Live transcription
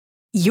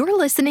You're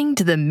listening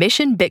to the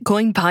Mission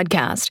Bitcoin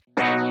podcast.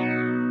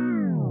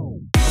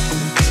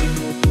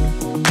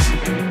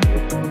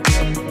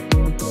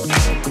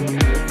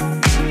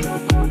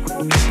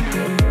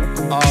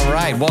 All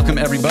right, welcome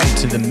everybody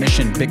to the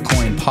Mission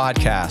Bitcoin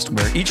podcast,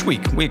 where each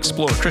week we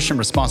explore Christian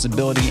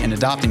responsibility in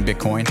adopting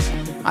Bitcoin.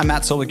 I'm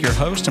Matt Solik, your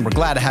host, and we're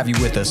glad to have you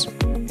with us.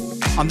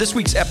 On this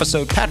week's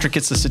episode, Patrick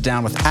gets to sit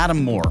down with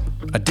Adam Moore,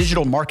 a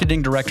digital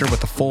marketing director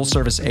with a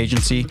full-service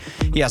agency.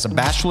 He has a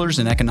bachelor's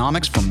in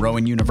economics from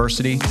Rowan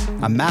University,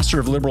 a master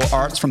of liberal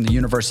arts from the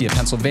University of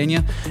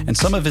Pennsylvania, and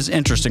some of his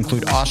interests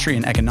include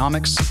Austrian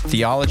economics,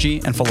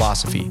 theology, and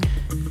philosophy.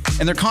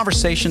 In their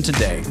conversation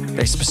today,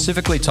 they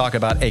specifically talk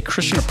about a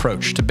Christian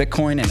approach to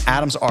Bitcoin and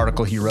Adam's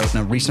article he wrote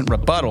in a recent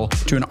rebuttal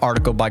to an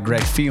article by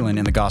Greg Phelan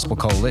in the Gospel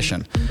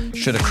Coalition,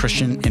 Should a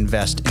Christian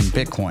Invest in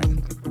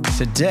Bitcoin?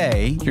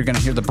 Today, you're going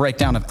to hear the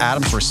breakdown of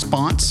Adam's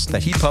response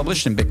that he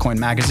published in Bitcoin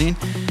Magazine,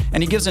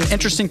 and he gives an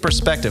interesting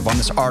perspective on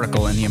this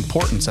article and the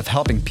importance of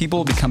helping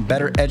people become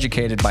better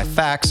educated by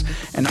facts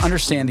and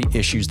understand the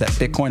issues that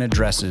Bitcoin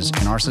addresses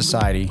in our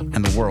society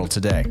and the world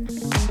today.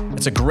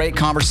 It's a great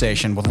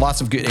conversation with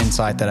lots of good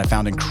insight that I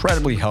found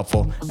incredibly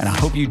helpful, and I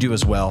hope you do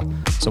as well.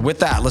 So with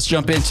that, let's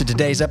jump into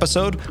today's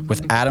episode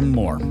with Adam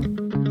Moore.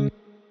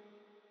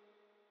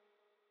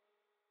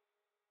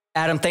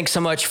 Adam, thanks so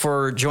much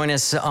for joining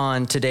us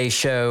on today's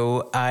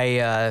show.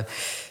 I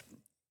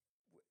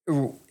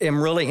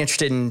am really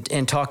interested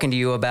in talking to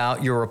you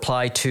about your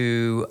reply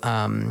to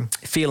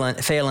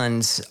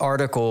Phelan's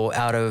article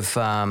out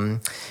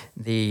of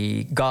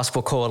the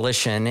Gospel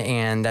Coalition,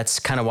 and that's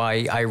kind of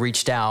why I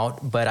reached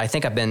out. But I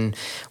think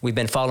we've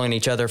been following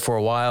each other for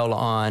a while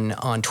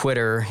on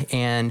Twitter.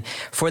 And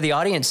for the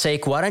audience's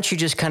sake, why don't you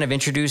just kind of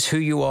introduce who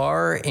you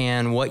are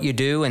and what you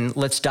do, and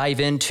let's dive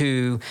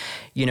into,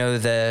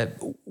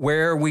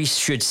 where we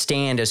should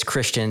stand as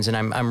Christians. And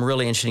I'm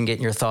really interested in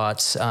getting your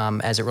thoughts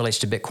as it relates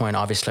to Bitcoin,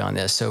 obviously, on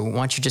this. So why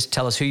don't you just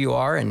tell us who you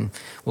are, and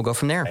we'll go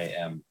from there. I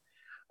am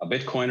a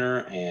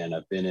Bitcoiner, and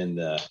I've been in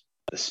the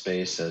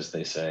space, as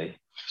they say,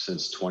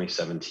 since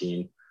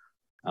 2017.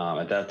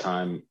 At that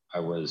time, I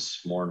was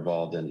more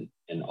involved in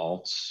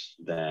alts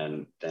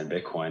than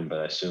Bitcoin, but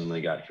I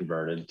soon got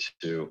converted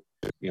to,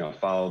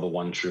 follow the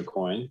one true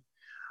coin.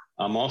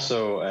 I'm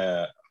also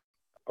a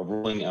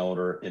ruling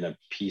elder in a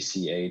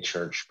PCA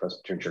church,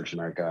 Presbyterian Church in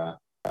America,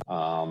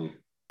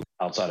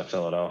 outside of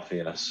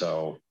Philadelphia.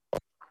 So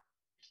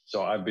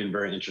I've been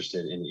very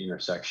interested in the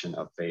intersection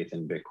of faith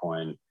and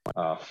Bitcoin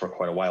for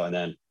quite a while. And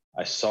then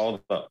I saw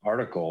the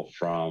article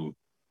from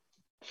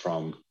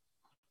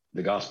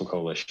the Gospel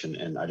Coalition,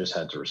 and I just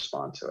had to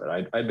respond to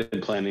it. I'd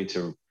been planning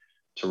to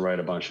write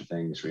a bunch of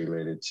things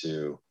related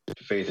to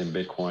faith in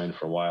Bitcoin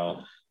for a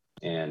while.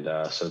 And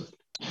so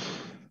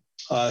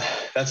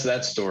that's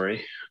that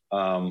story.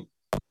 That's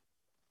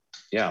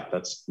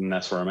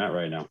where I'm at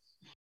right now.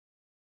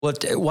 Well,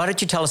 why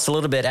don't you tell us a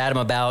little bit, Adam,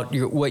 about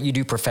what you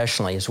do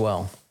professionally as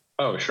well?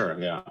 Oh, sure.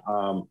 Yeah.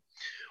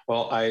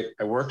 Well, I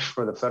worked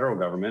for the federal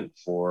government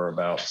for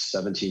about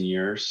 17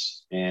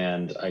 years,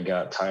 and I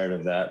got tired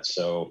of that.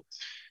 So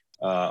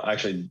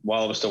actually,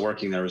 while I was still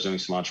working there, I was doing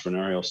some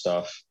entrepreneurial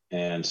stuff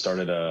and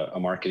started a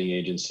marketing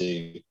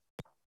agency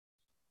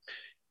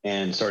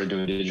and started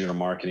doing digital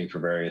marketing for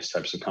various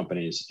types of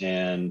companies.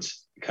 And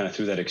kind of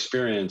through that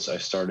experience, I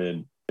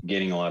started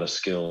gaining a lot of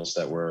skills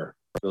that were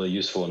really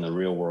useful in the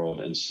real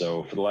world. And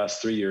so for the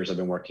last 3 years, I've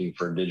been working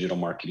for a digital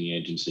marketing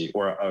agency,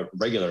 or a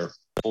regular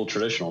full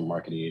traditional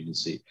marketing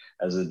agency,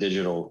 as a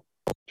digital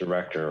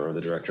director, or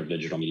the director of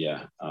digital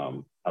media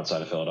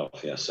outside of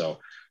Philadelphia. So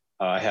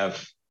I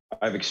have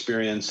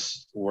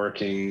experience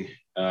working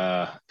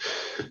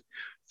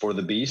for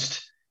the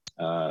beast,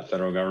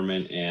 federal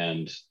government,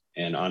 and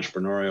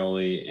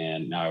entrepreneurially.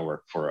 And now I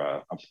work for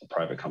a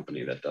private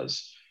company that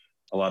does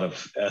a lot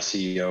of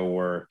SEO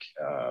work,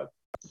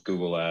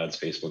 Google ads,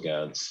 Facebook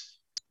ads,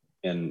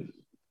 and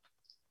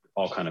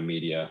all kind of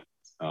media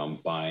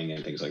buying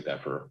and things like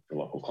that for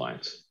local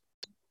clients.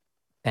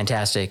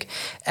 Fantastic.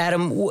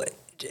 Adam,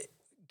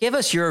 give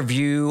us your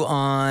view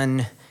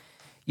on,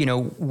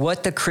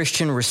 what the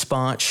Christian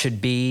response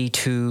should be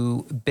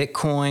to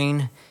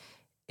Bitcoin.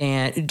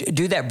 And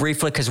do that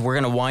briefly, because we're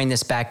going to wind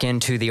this back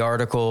into the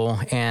article.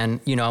 And,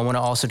 I want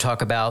to also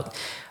talk about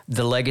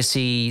the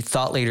legacy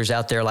thought leaders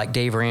out there like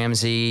Dave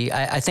Ramsey.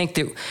 I think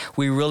that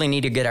we really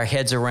need to get our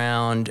heads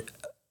around,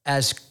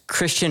 as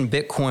Christian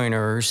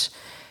Bitcoiners,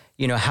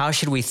 how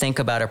should we think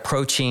about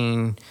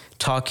approaching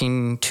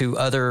talking to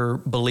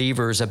other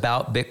believers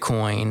about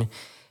Bitcoin?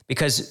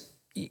 Because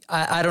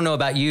I don't know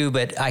about you,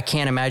 but I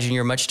can't imagine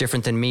you're much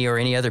different than me or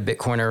any other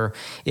Bitcoiner.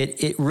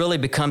 It really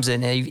becomes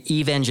an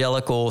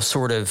evangelical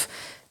sort of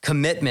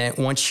commitment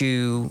once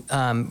you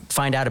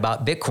find out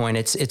about Bitcoin.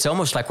 It's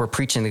almost like we're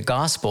preaching the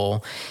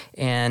gospel.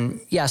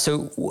 And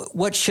so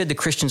what should the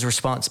Christian's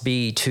response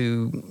be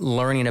to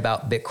learning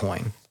about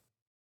Bitcoin?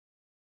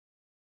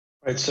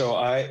 Right. So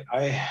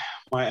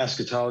my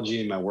eschatology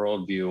and my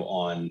worldview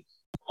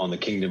on the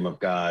kingdom of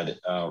God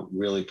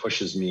really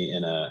pushes me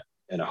in a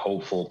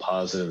hopeful,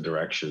 positive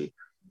direction,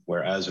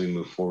 where as we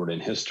move forward in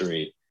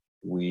history,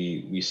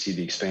 we see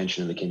the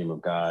expansion of the kingdom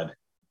of God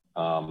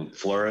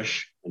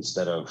flourish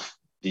instead of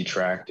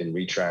detract and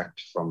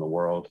retract from the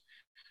world.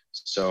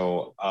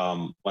 So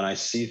when I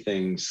see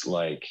things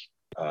like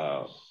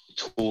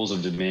tools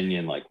of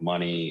dominion, like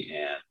money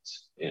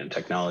and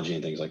technology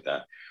and things like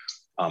that,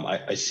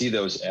 I see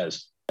those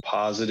as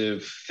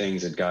positive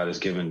things that God has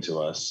given to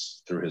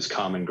us through his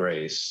common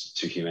grace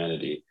to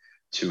humanity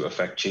to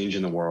affect change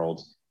in the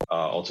world,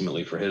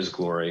 ultimately for his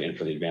glory and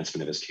for the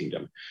advancement of his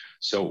kingdom.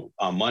 So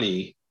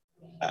money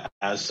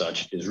as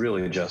such is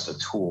really just a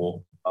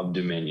tool of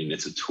dominion.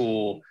 It's a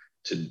tool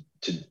to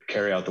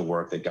carry out the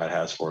work that God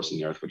has for us in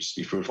the earth, which is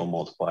to be fruitful,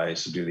 multiply,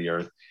 subdue the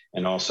earth,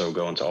 and also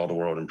go into all the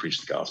world and preach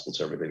the gospel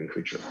to every living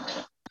creature.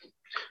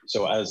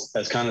 So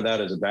as kind of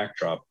that as a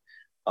backdrop,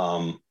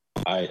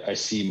 I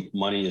see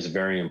money as a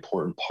very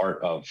important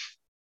part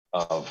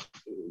of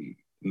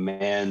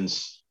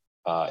man's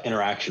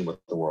interaction with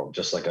the world,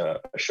 just like a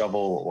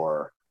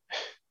shovel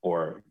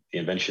or the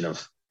invention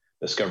of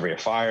discovery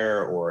of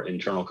fire or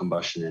internal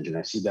combustion engine.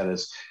 I see that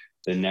as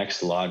the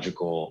next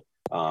logical,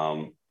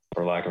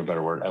 for lack of a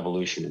better word,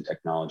 evolution in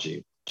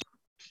technology.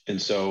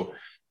 And so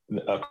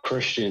a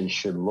Christian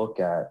should look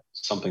at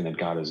something that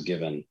God has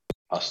given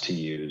us to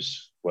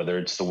use, whether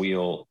it's the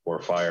wheel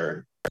or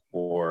fire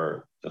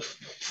or the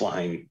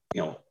flying,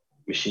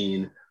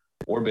 machine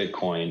or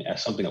Bitcoin,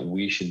 as something that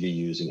we should be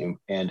using.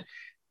 And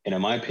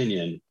in my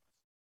opinion,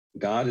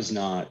 God is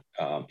not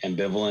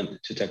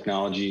ambivalent to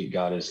technology.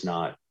 God is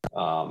not,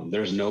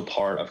 there's no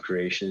part of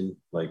creation,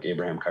 like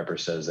Abraham Kuyper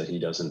says, that he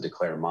doesn't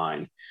declare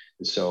mine.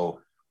 And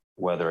so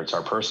whether it's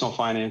our personal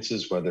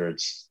finances, whether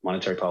it's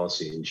monetary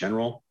policy in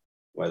general,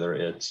 whether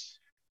it's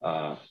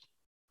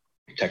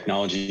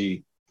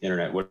technology,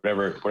 internet,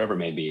 whatever it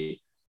may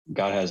be,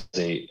 God has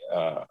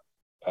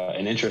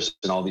an interest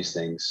in all these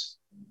things.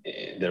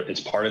 It's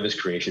part of his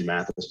creation.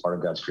 Math is part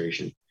of God's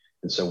creation.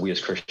 And so we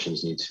as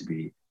Christians need to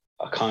be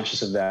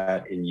conscious of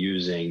that in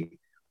using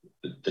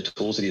the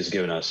tools that he has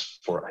given us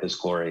for his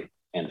glory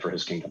and for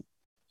his kingdom.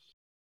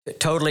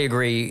 Totally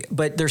agree.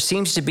 But there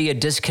seems to be a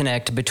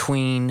disconnect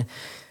between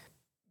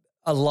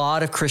a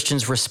lot of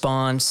Christians'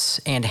 response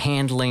and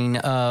handling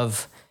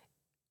of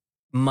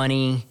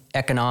money,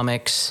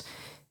 economics,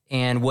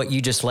 and what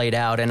you just laid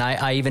out. And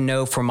I even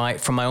know from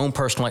my own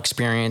personal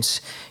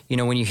experience,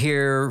 when you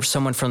hear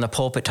someone from the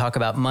pulpit talk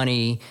about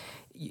money,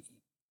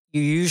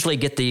 you usually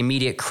get the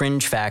immediate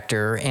cringe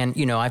factor. And,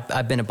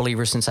 I've been a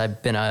believer since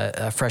I've been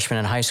a freshman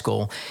in high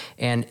school.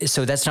 And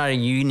so that's not a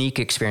unique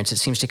experience. It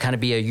seems to kind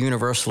of be a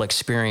universal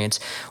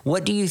experience.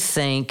 What do you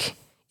think,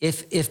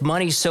 if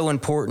money's so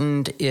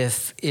important,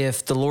 if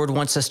the Lord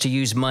wants us to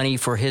use money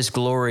for his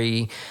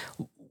glory,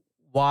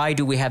 why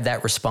do we have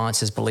that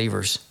response as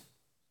believers?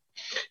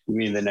 You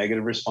mean the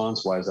negative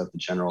response? Why is that the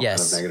general kind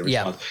of negative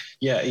response?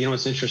 Yeah.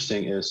 What's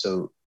interesting is,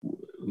 so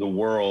the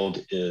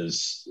world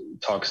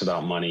talks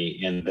about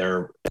money, and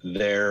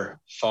their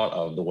thought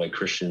of the way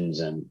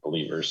Christians and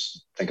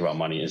believers think about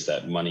money is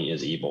that money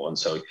is evil. And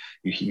so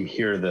you can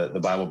hear the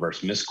Bible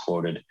verse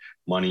misquoted,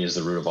 money is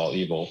the root of all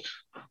evil,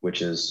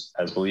 which is,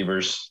 as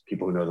believers,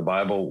 people who know the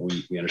Bible,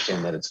 we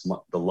understand that it's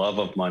the love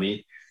of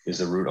money is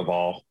the root of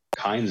all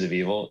kinds of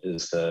evil,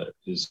 is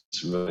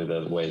really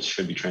the way it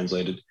should be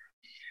translated.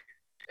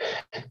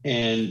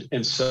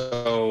 And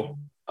so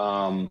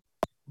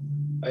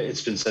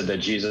it's been said that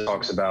Jesus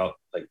talks about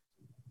like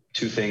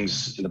two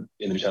things in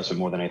the New Testament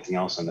more than anything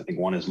else. And I think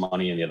one is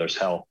money and the other is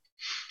hell.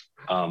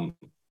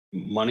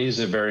 Money is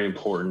a very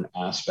important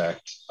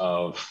aspect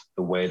of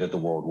the way that the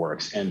world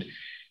works. And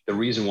the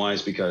reason why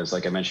is because,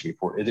 like I mentioned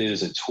before, it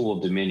is a tool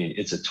of dominion.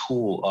 It's a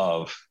tool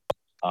of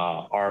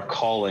our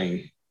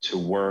calling to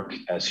work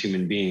as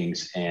human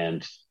beings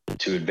and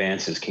to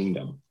advance his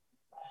kingdom.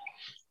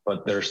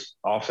 But there's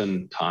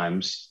often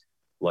times,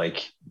 like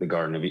in the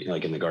Garden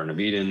of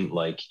Eden,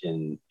 like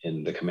in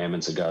the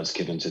commandments that God's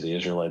given to the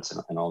Israelites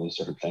and all these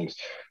different things,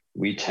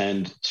 we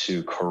tend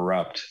to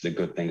corrupt the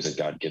good things that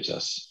God gives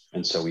us.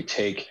 And so we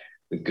take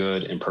the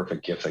good and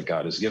perfect gift that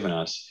God has given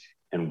us,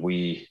 and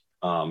we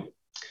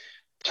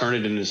turn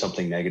it into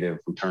something negative.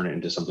 We turn it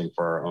into something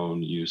for our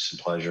own use and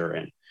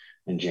pleasure.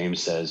 And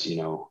James says,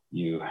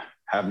 you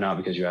have not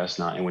because you ask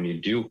not. And when you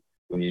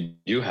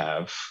do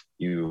have,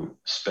 you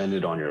spend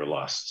it on your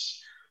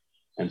lusts.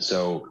 And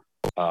so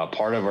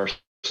part of our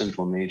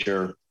sinful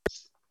nature,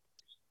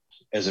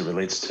 as it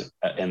relates to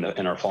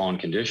in our fallen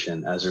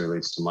condition, as it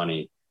relates to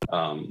money,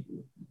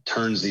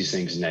 turns these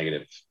things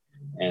negative.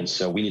 And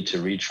so we need to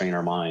retrain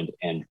our mind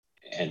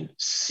and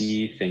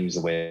see things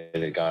the way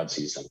that God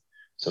sees them.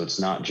 So it's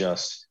not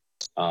just,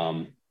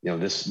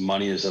 this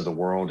money is of the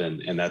world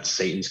and that's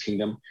Satan's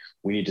kingdom.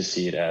 We need to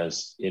see it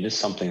as it is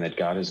something that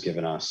God has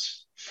given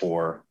us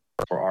for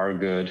our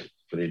good,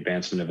 for the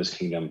advancement of his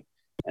kingdom.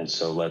 And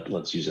so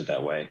let's use it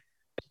that way.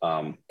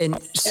 Go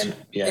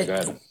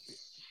ahead.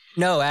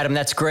 No, Adam,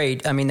 that's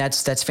great. I mean,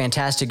 that's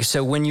fantastic.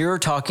 So when you're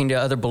talking to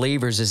other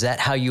believers, is that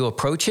how you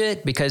approach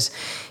it? Because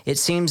it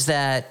seems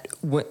that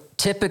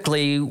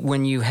typically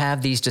when you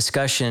have these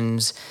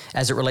discussions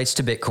as it relates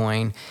to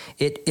Bitcoin,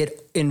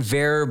 it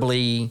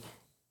invariably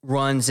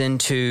runs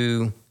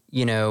into,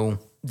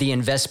 the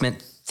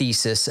investment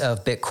thesis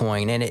of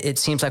Bitcoin. And it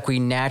seems like we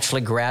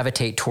naturally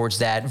gravitate towards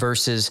that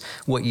versus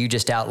what you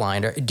just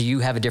outlined. Do you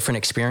have a different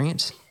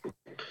experience?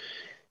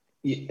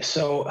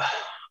 So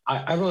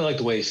I really like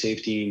the way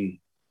Saifedean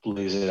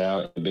lays it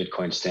out in the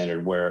Bitcoin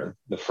Standard, where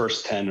the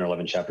first 10 or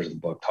 11 chapters of the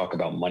book talk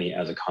about money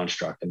as a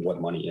construct and what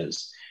money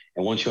is.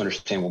 And once you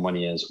understand what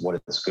money is, what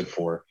it's good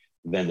for,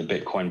 then the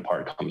Bitcoin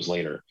part comes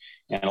later.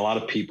 And a lot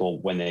of people,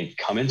 when they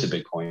come into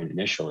Bitcoin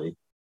initially,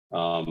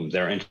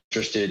 they're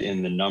interested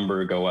in the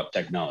number go up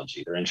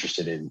technology. They're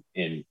interested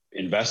in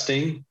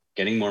investing,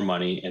 getting more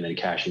money, and then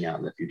cashing out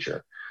in the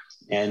future.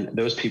 And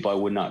those people, I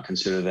would not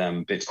consider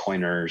them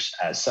Bitcoiners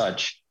as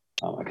such.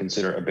 I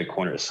consider a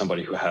Bitcoiner as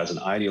somebody who has an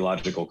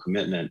ideological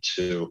commitment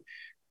to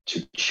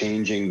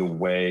changing the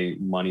way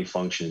money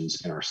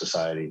functions in our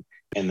society,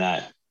 and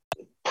that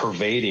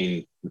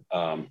pervading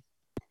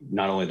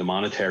not only the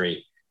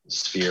monetary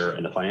sphere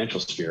and the financial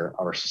sphere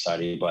of our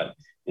society, but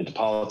into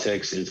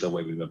politics, into the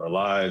way we live our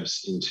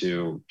lives,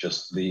 into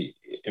just the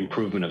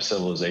improvement of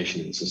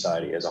civilization and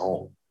society as a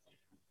whole.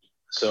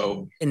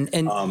 So, go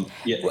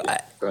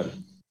ahead.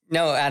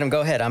 No, Adam,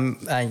 go ahead.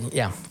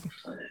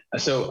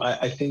 So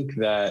I think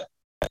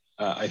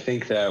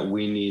that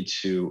we need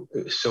to,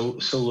 so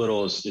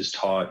little is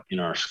taught in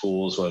our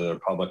schools, whether they're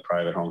public,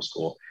 private,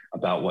 homeschool,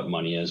 about what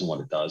money is and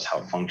what it does, how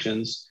it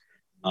functions.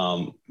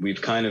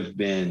 We've kind of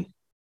been,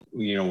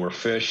 we're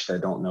fish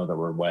that don't know that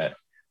we're wet.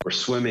 We're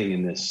swimming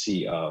in this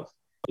sea of,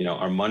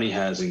 our money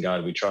has in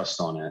God we trust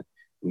on it.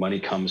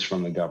 Money comes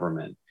from the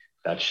government.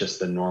 That's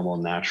just the normal,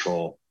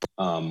 natural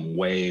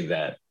way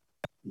that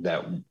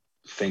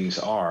things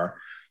are.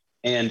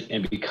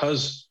 And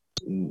because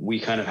we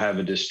kind of have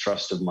a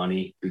distrust of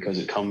money because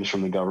it comes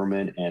from the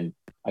government, and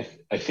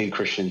I think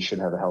Christians should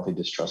have a healthy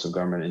distrust of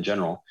government in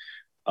general.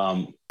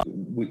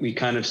 We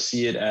kind of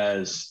see it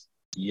as,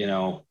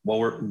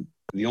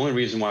 the only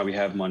reason why we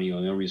have money, the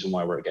only reason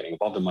why we're getting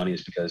involved in money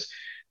is because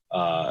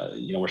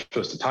we're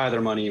supposed to tithe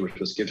our money, we're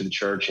supposed to give to the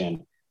church,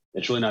 and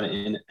it's really not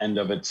an end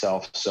of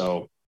itself.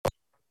 So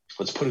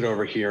let's put it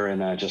over here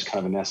in just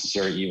kind of a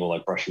necessary evil,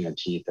 like brushing our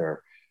teeth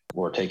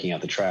or taking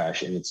out the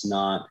trash. And it's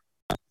not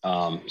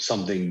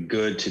something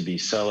good to be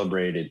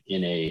celebrated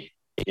in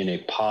a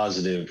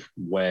positive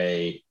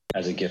way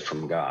as a gift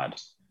from God.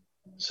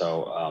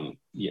 So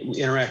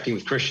interacting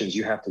with Christians,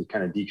 you have to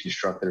kind of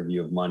deconstruct their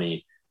view of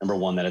money. Number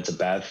one, that it's a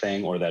bad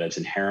thing, or that it's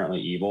inherently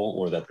evil,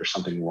 or that there's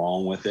something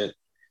wrong with it.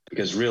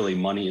 Because really,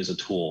 money is a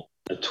tool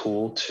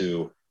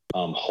to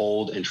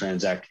hold and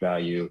transact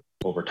value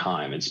over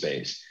time and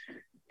space.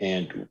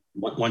 And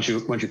once you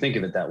think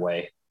of it that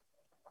way,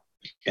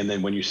 and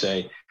then when you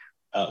say,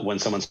 when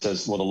someone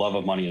says, well, the love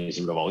of money is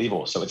the root of all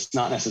evil. So it's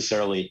not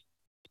necessarily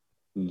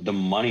the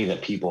money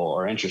that people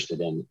are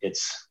interested in,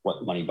 it's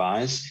what money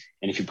buys.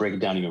 And if you break it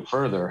down even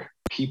further,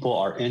 people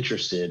are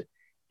interested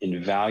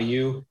in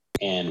value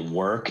and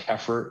work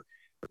effort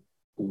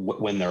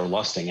when they're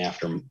lusting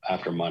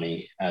after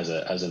money as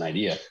an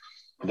idea.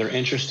 They're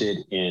interested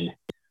in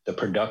the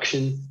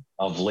production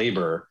of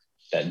labor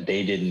that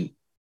they didn't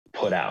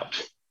put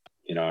out.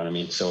 You know what I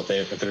mean? So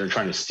if they're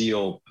trying to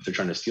steal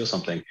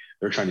something,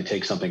 they're trying to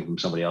take something from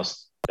somebody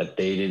else that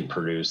they didn't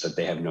produce, that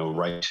they have no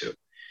right to.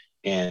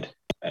 And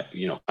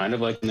kind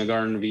of like in the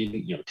Garden of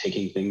Eden,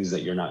 taking things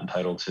that you're not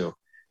entitled to.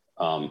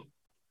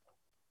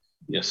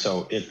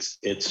 So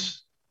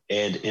it's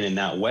and in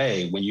that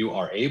way, when you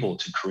are able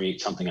to create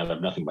something out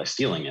of nothing by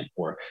stealing it,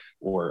 or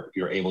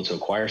you're able to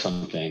acquire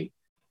something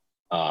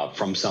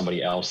from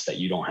somebody else that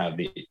you don't have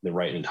the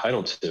right and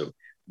entitled to,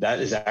 that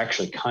is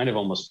actually kind of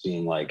almost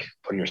being like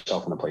putting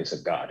yourself in the place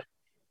of God,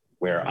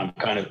 where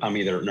I'm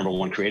either, number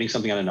one, creating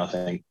something out of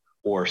nothing,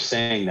 or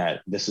saying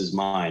that this is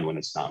mine when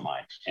it's not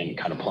mine, and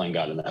kind of playing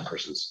God in that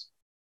person's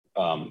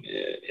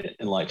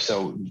in life.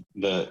 So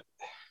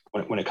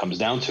when it comes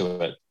down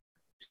to it,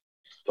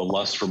 the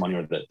lust for money,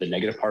 or the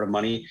negative part of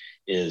money,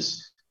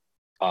 is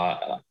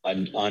a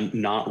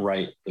not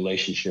right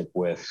relationship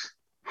with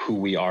who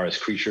we are as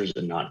creatures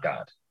and not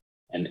God,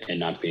 and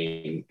not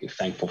being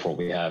thankful for what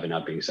we have and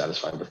not being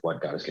satisfied with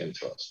what God has given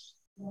to us.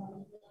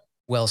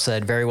 Well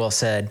said. Very well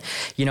said.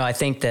 I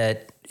think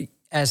that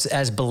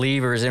as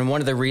believers, and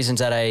one of the reasons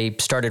that I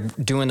started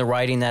doing the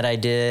writing that I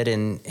did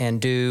and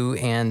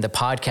the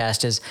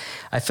podcast is,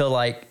 I feel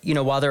like,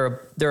 while there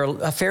are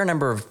a fair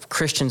number of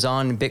Christians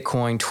on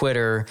Bitcoin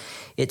Twitter,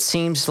 it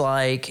seems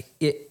like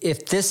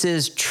if this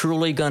is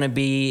truly going to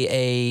be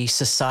a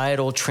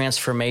societal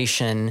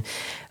transformation,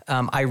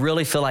 I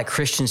really feel like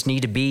Christians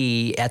need to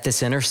be at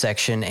this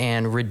intersection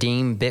and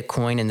redeem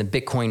Bitcoin and the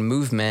Bitcoin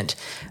movement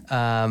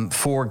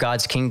for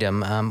God's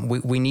kingdom.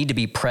 We need to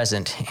be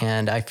present,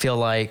 and I feel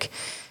like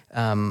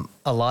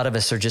a lot of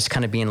us are just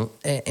kind of being,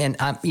 and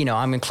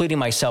I'm including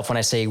myself when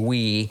I say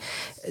we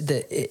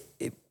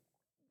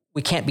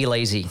can't be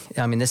lazy.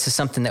 I mean, this is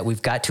something that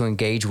we've got to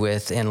engage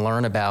with and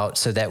learn about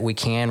so that we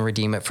can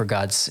redeem it for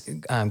God's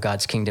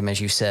kingdom,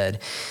 as you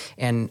said.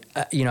 And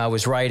I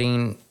was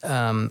writing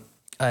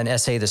an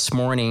essay this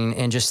morning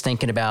and just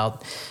thinking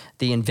about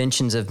the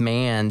inventions of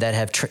man that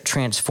have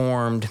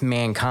transformed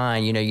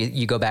mankind.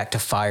 You go back to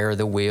fire,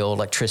 the wheel,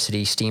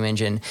 electricity, steam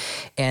engine.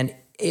 And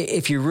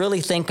if you really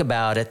think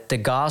about it, the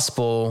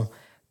gospel,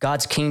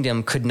 God's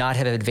kingdom, could not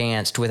have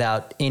advanced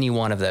without any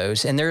one of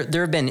those. And there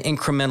have been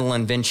incremental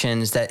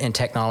inventions and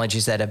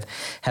technologies that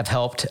have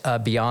helped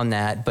beyond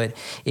that. But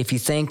if you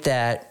think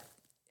that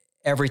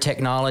every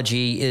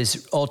technology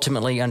is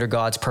ultimately under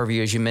God's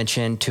purview, as you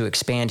mentioned, to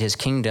expand his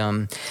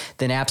kingdom,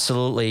 then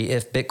absolutely,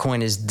 if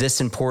Bitcoin is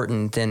this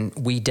important, then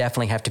we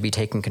definitely have to be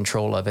taking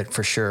control of it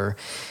for sure.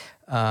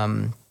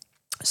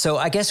 So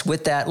I guess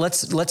with that,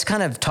 let's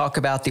kind of talk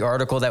about the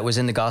article that was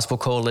in the Gospel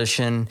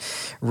Coalition,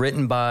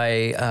 written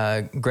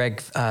by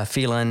Greg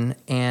Phelan.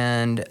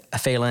 And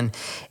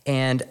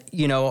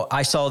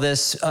I saw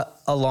this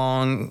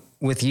along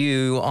with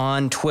you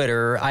on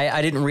Twitter.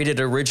 I didn't read it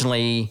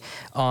originally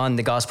on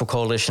the Gospel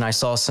Coalition. I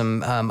saw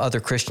some other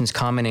Christians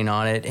commenting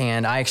on it,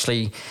 and I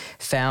actually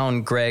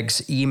found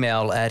Greg's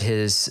email at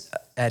his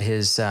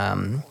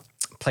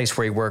place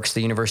where he works,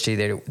 the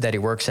university that he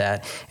works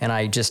at. And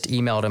I just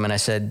emailed him and I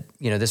said,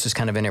 this was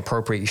kind of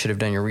inappropriate. You should have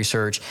done your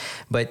research.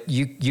 But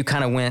you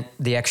kind of went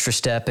the extra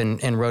step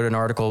and wrote an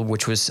article,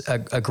 which was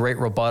a great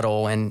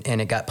rebuttal, and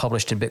it got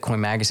published in Bitcoin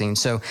Magazine.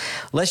 So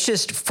let's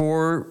just,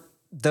 for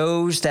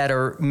those that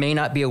may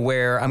not be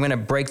aware, I'm going to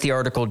break the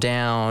article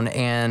down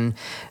and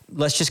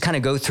let's just kind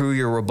of go through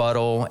your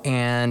rebuttal.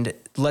 And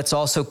let's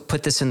also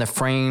put this in the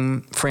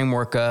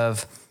framework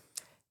of,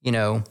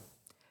 there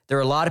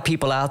are a lot of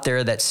people out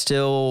there that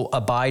still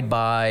abide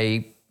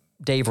by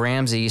Dave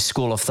Ramsey's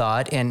school of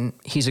thought, and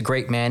he's a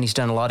great man. He's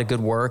done a lot of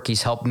good work.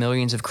 He's helped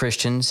millions of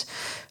Christians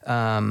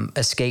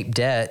escape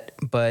debt.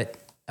 But,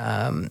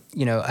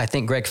 I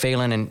think Greg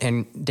Phelan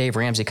and Dave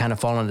Ramsey kind of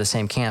fall into the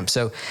same camp.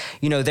 So,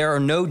 there are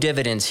no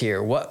dividends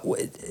here.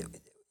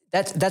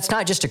 That's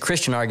not just a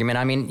Christian argument.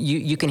 I mean,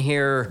 you can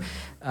hear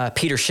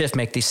Peter Schiff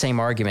make these same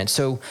arguments.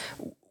 So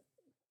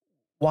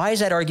why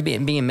is that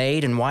argument being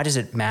made, and why does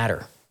it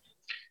matter?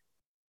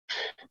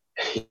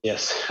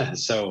 Yes.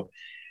 So,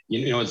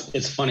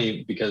 it's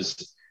funny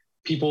because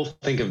people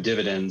think of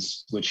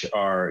dividends, which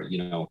are,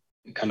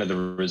 kind of the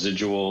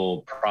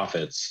residual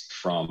profits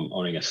from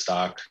owning a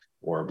stock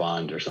or a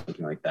bond or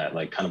something like that,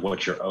 like kind of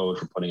what you're owed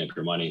for putting up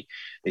your money.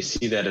 They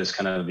see that as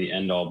kind of the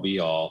end all be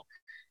all.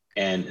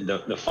 And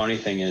the funny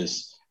thing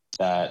is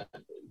that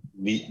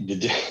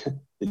the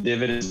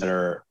dividends that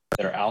are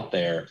out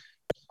there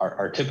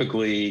are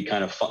typically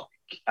kind of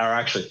are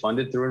actually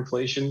funded through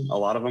inflation, a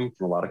lot of them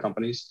from a lot of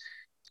companies.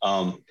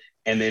 And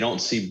they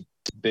don't see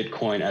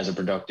Bitcoin as a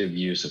productive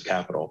use of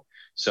capital.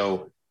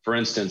 So, for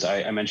instance,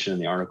 I mentioned in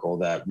the article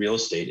that real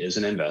estate is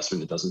an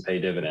investment. It doesn't pay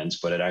dividends,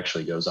 but it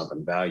actually goes up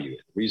in value.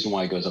 The reason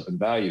why it goes up in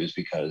value is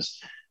because,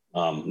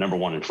 number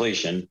one,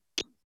 inflation,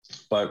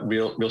 but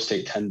real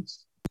estate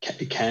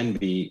can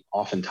be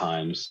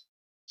oftentimes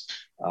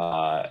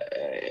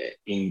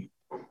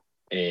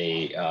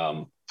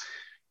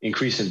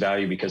increase in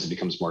value because it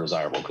becomes more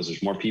desirable, because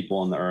there's more people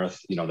on the earth,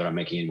 that are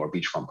making more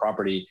beachfront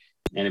property.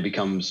 And it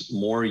becomes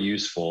more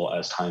useful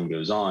as time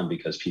goes on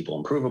because people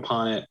improve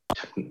upon it.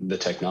 The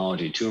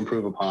technology to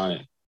improve upon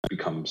it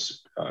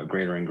becomes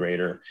greater and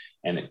greater,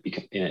 and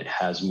it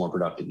has more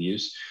productive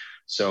use.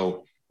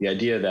 So the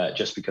idea that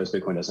just because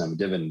Bitcoin doesn't have a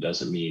dividend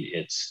doesn't mean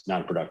it's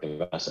not a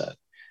productive asset.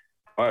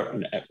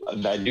 However,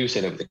 I do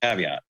say that with a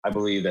caveat. I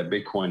believe that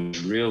Bitcoin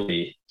is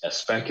really a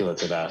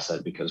speculative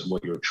asset, because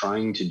what you're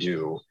trying to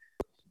do,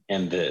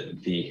 and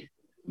the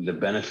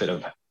benefit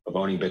of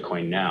owning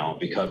Bitcoin now,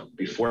 because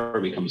before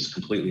it becomes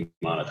completely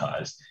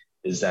monetized,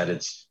 is that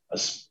it's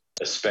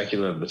a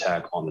speculative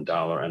attack on the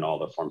dollar and all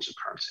the forms of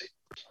currency,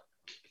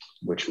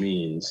 which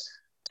means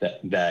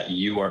that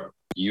you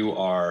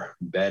are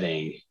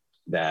betting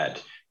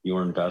that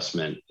your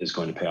investment is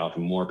going to pay off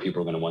and more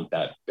people are going to want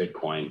that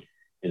Bitcoin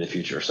in the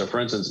future. So, for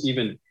instance,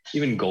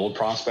 even gold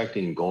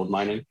prospecting and gold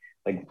mining,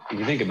 like if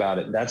you think about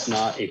it, that's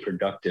not a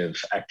productive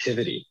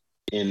activity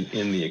in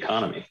the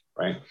economy,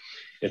 right?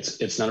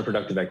 It's not a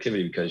productive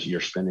activity because you're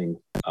spending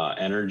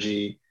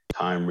energy,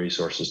 time,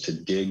 resources to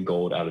dig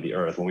gold out of the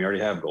earth when we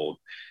already have gold.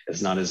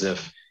 It's not as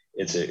if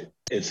it's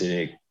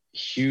a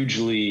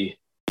hugely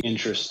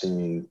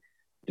interesting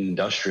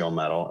industrial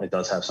metal. It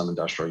does have some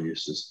industrial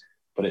uses,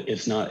 but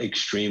it's not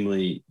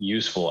extremely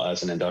useful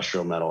as an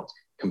industrial metal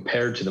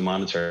compared to the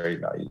monetary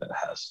value that it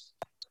has.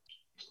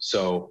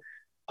 So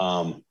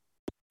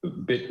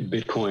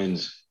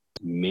Bitcoin's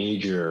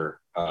major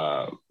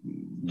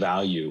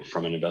value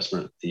from an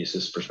investment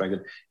thesis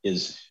perspective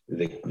is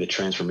the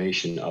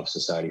transformation of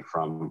society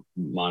from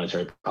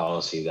monetary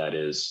policy that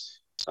is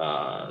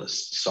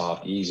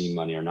soft, easy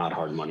money or not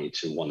hard money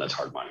to one that's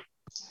hard money.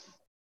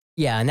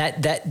 Yeah, and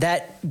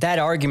that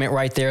argument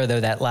right there, though,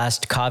 that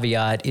last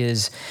caveat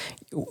is,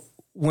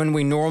 when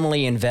we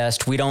normally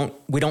invest, we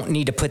don't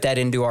need to put that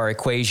into our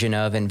equation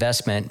of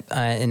investment,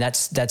 and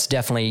that's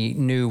definitely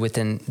new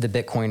within the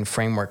Bitcoin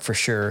framework for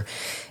sure.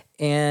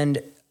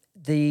 And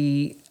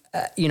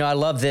I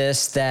love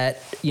this,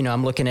 that,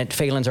 I'm looking at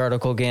Phelan's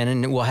article again,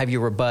 and we'll have you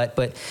rebut,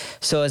 but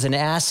so as an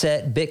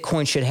asset,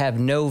 Bitcoin should have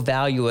no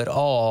value at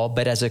all,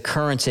 but as a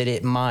currency,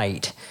 it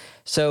might.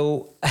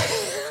 So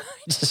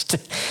just,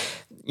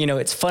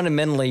 it's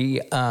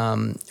fundamentally,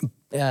 I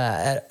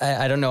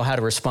don't know how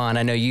to respond.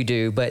 I know you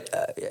do, but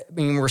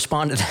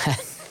respond to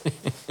that.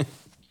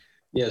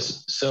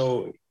 Yes.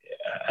 So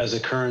as a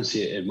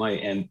currency, it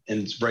might, and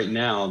right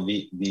now,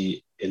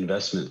 the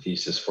investment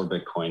thesis for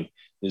Bitcoin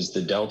is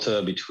the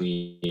delta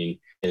between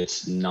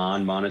its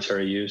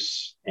non-monetary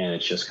use and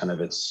it's just kind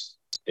of its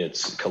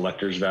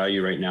collector's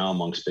value right now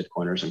amongst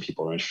Bitcoiners and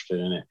people are interested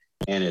in it,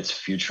 and its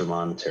future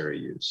monetary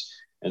use.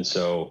 And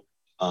so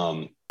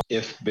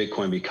if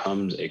Bitcoin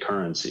becomes a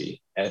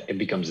currency, it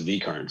becomes the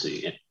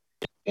currency,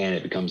 and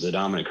it becomes the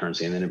dominant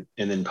currency, and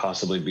then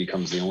possibly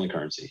becomes the only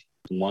currency.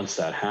 Once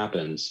that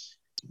happens,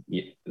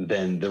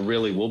 then there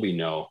really will be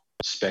no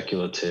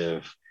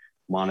speculative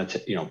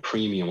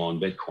premium on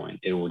Bitcoin.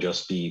 It will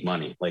just be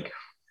money. Like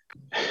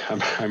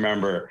I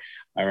remember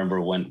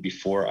when,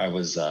 before I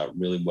was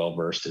really well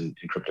versed in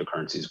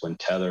cryptocurrencies, when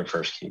Tether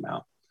first came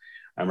out,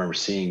 I remember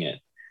seeing it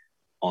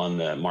on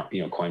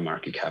the Coin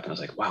Market Cap, and I was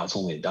like, wow, it's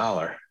only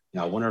 $1.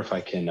 I wonder if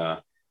I can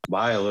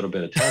buy a little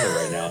bit of Tether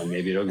right now, and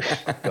maybe it'll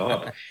go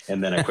up.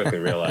 And then I quickly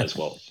realized,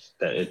 well,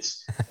 that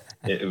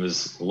it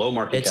was low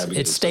market cap.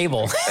 It's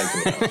stable.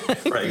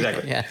 Right,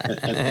 exactly. Yeah.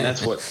 And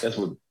that's what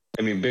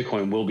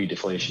Bitcoin will be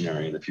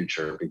deflationary in the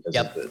future because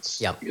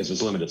because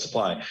it's limited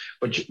supply.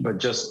 But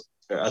just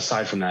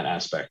aside from that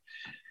aspect,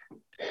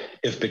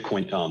 if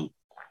Bitcoin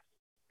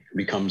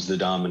becomes the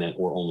dominant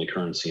or only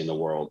currency in the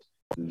world,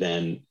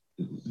 then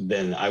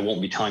I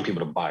won't be telling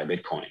people to buy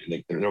Bitcoin.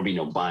 There'll be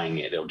no buying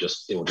it. It will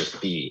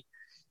just be.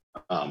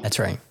 That's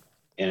right.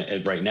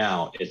 And right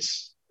now,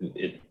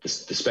 the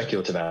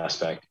speculative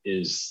aspect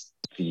is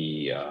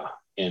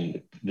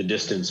and the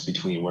distance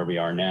between where we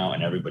are now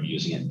and everybody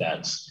using it.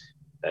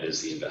 That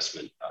is the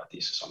investment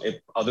thesis on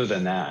it. Other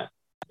than that,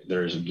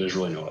 there's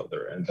really no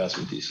other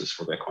investment thesis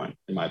for Bitcoin,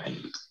 in my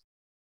opinion.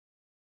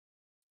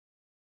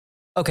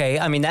 Okay,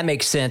 that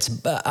makes sense.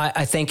 But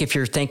I think if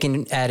you're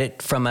thinking at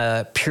it from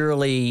a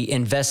purely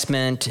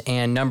investment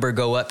and number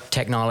go up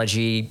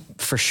technology,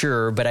 for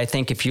sure. But I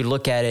think if you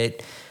look at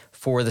it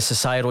for the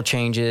societal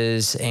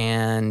changes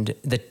and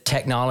the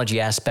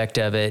technology aspect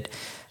of it,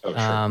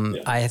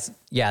 I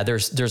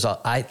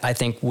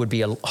think would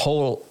be a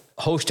whole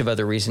host of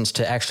other reasons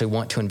to actually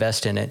want to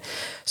invest in it.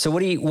 So what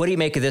do you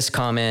make of this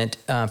comment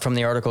from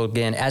the article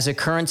again? As a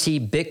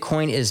currency,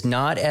 Bitcoin is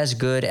not as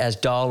good as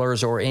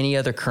dollars or any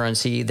other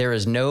currency. There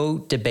is no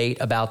debate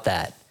about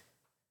that.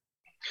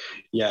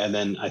 Yeah, and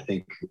then I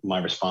think my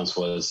response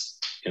was,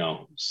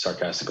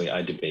 sarcastically,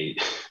 I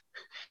debate.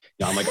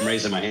 I'm like, I'm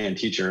raising my hand,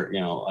 teacher.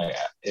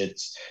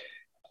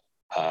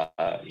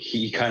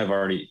 He kind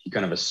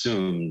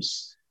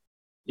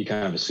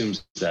of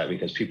assumes that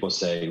because people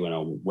say,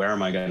 where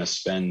am I going to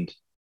spend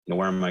my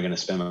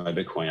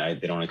Bitcoin?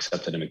 They don't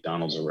accept it at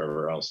McDonald's or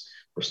wherever else,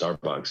 or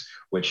Starbucks,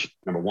 which,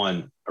 number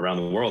one, around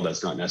the world,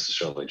 that's not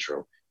necessarily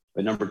true.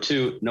 But number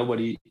two,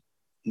 nobody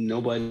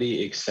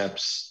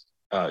accepts,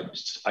 I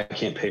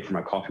can't pay for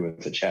my coffee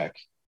with a check,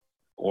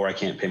 or I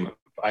can't pay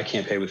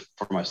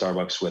for my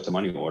Starbucks with a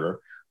money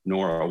order,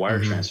 nor a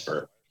wire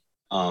transfer.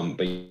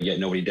 But yet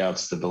nobody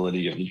doubts the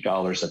validity of the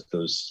dollars that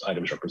those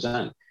items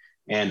represent.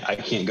 And I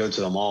can't go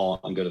to the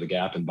mall and go to the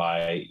Gap and buy,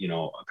 a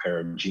pair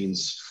of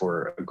jeans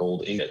for a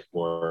gold ingot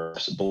or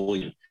some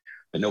bullion,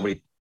 but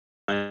nobody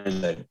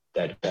finds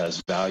that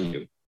has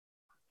value.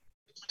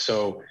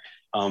 So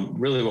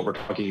really what we're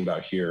talking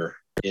about here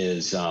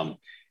is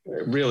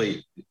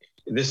really,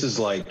 this is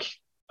like,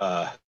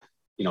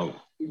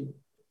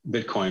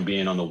 Bitcoin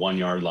being on the 1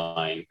 yard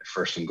line,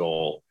 first and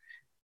goal,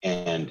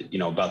 and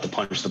about to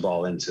punch the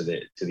ball into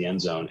the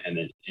end zone,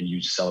 and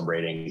you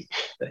celebrating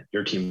that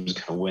your team's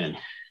going to win.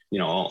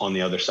 On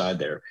the other side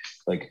there,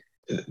 like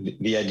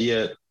the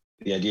idea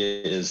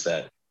is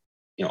that,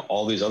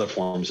 all these other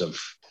forms of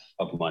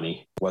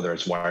money, whether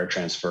it's wire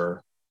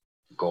transfer,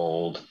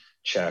 gold,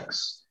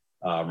 checks,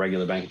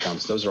 regular bank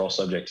accounts, those are all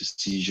subject to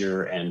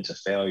seizure and to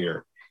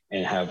failure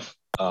and have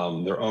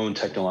their own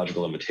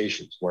technological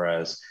limitations.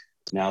 Whereas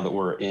now that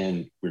we're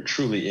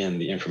truly in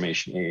the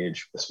information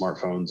age with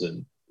smartphones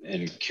and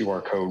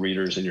QR code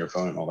readers in your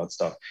phone and all that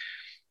stuff,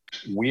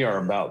 we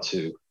are about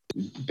to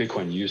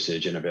Bitcoin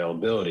usage and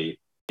availability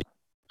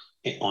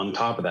on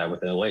top of that with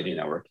the Lightning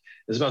Network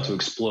is about to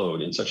explode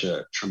in such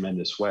a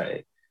tremendous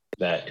way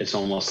that it's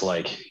almost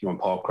like when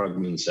Paul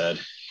Krugman said,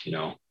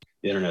 the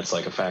internet's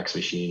like a fax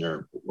machine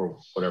or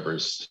whatever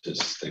his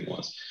thing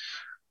was.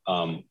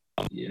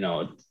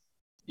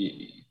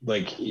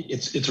 Like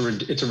it's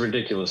a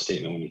ridiculous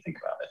statement when you think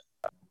about it.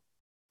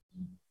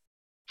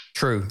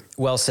 True.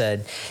 Well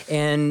said.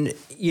 And,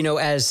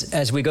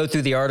 as we go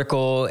through the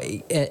article,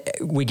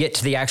 we get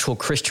to the actual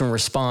Christian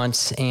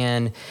response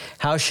and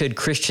how should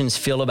Christians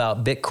feel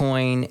about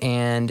Bitcoin?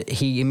 And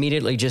he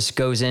immediately just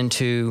goes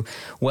into,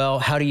 well,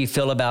 how do you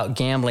feel about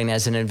gambling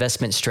as an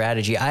investment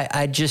strategy?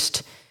 I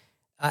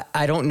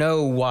I don't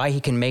know why he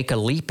can make a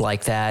leap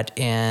like that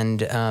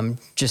and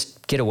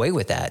just get away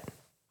with that.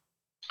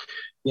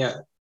 Yeah.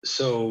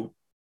 So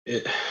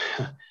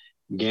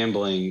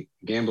gambling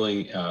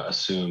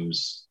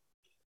assumes,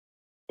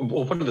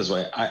 we'll put it this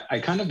way. I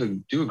kind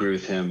of do agree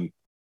with him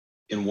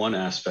in one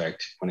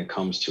aspect when it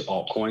comes to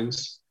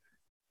altcoins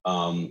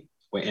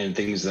and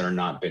things that are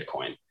not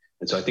Bitcoin.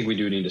 And so I think we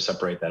do need to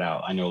separate that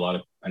out. I know a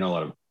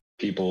lot of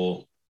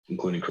people,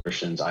 including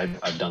Christians.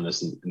 I've done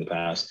this in the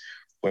past,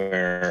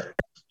 where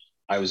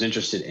I was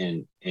interested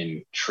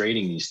in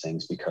trading these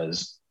things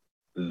because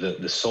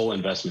the sole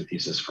investment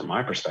thesis from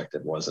my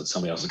perspective was that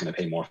somebody else is going to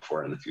pay more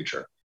for it in the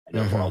future. And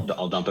therefore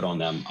I'll dump it on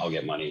them. I'll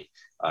get money.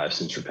 I've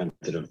since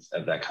repented of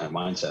that kind of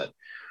mindset.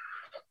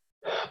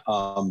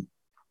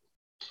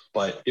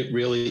 But it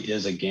really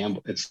is a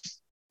gamble.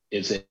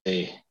 It's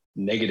a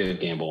negative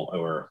gamble,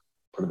 or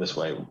put it this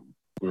way,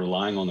 we're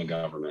relying on the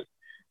government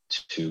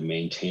to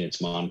maintain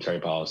its monetary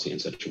policy in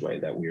such a way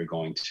that we are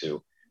going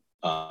to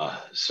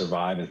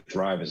survive and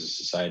thrive as a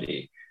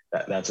society.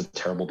 That's a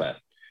terrible bet.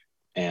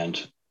 And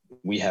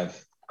we have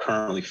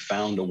currently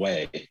found a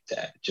way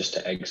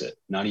to exit,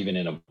 not even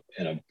in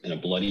a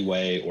bloody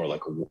way or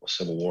like a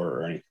civil war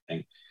or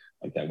anything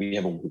like that. We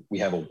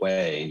have a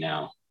way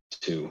now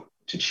to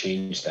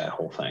change that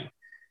whole thing.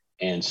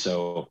 And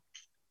so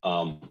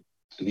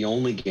the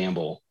only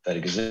gamble that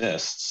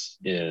exists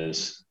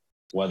is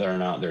whether or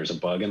not there's a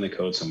bug in the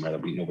code somewhere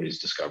that nobody's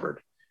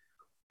discovered,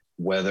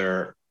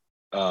 whether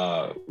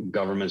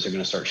governments are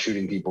going to start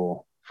shooting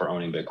people for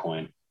owning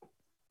Bitcoin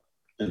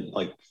and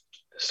like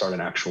start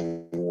an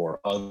actual war.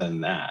 Other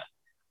than that,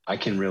 I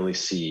can really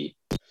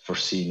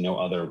foresee no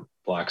other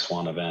black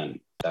swan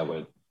event that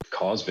would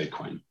cause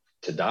Bitcoin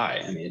to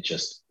die. I mean, it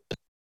just,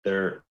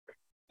 there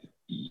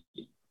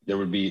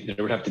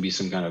would have to be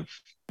some kind of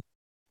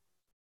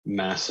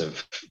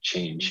massive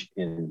change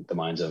in the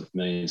minds of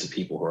millions of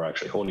people who are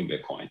actually holding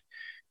Bitcoin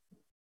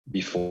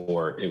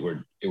before it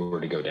were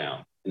to go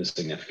down in a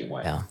significant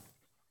way. Yeah.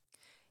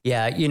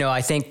 Yeah.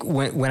 I think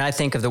when I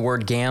think of the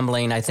word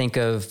gambling, I think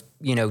of,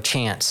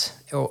 chance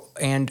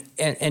and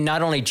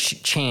not only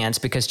chance,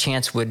 because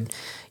chance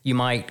you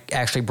might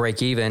actually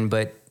break even,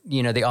 but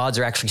the odds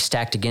are actually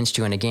stacked against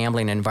you in a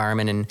gambling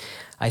environment. And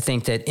I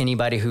think that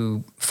anybody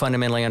who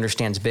fundamentally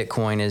understands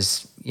Bitcoin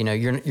is,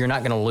 you're not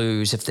going to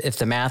lose if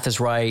the math is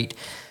right,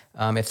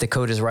 if the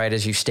code is right,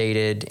 as you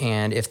stated,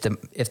 and if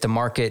the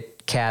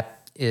market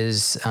cap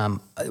is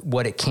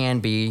what it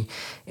can be,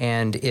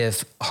 and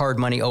if hard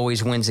money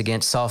always wins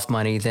against soft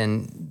money,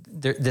 then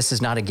this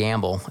is not a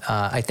gamble.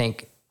 I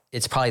think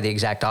it's probably the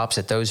exact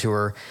opposite. Those who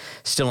are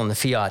still in the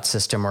fiat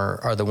system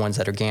are the ones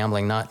that are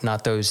gambling,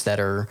 not those that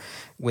are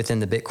within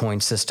the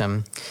Bitcoin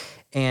system.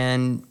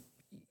 And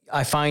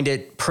I find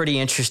it pretty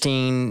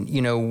interesting.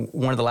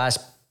 One of the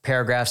last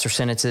paragraphs or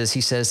sentences, he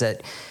says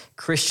that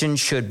Christians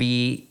should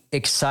be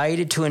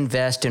excited to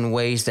invest in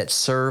ways that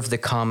serve the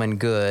common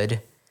good,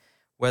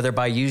 whether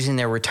by using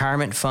their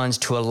retirement funds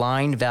to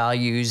align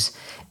values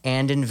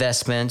and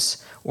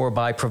investments, or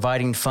by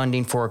providing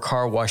funding for a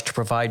car wash to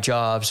provide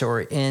jobs,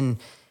 or in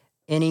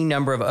any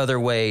number of other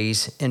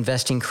ways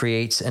investing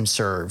creates and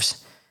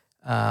serves.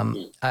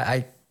 I'm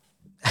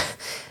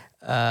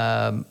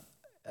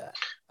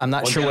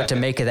not sure what to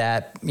make of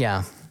that.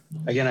 Yeah.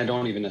 Again, I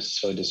don't even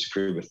necessarily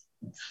disagree with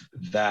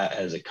that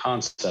as a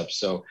concept.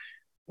 So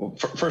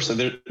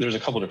firstly, there's a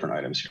couple different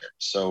items here.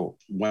 So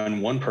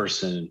when one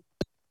person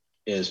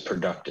is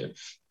productive,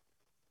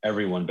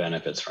 everyone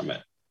benefits from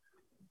it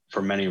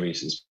for many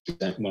reasons.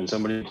 When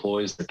somebody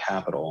employs the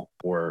capital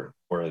or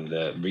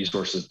the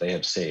resources they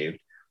have saved,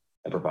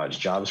 that provides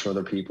jobs for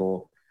other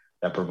people,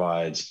 that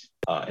provides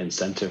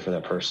incentive for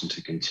that person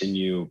to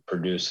continue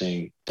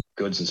producing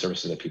goods and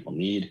services that people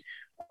need.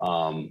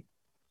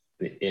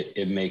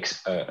 It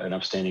makes an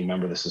upstanding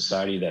member of the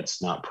society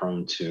that's not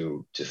prone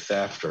to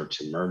theft or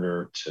to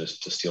murder, to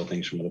steal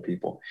things from other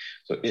people.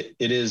 So it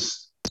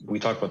is, we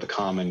talk about the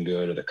common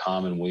good or the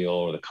commonweal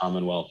or the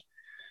commonwealth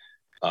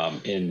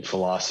in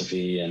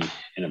philosophy and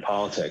in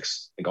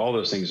politics. Like, all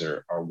those things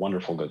are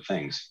wonderful, good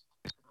things.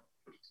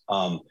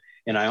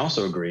 And I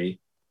also agree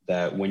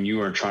that when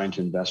you are trying to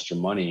invest your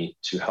money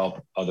to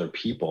help other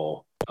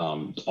people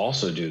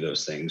also do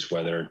those things,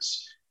 whether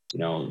it's,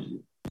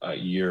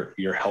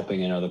 you're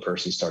helping another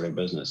person start a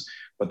business.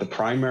 But the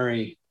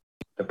primary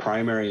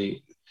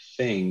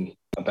thing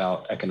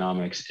about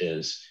economics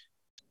is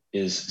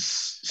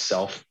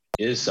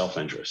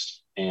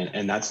self-interest.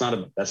 And that's not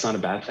a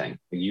bad thing.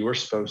 You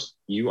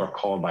are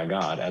called by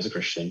God as a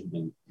Christian,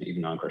 and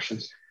even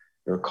non-Christians,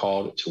 you're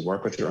called to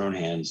work with your own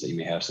hands that you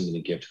may have something to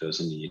give to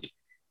those in need,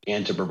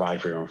 and to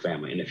provide for your own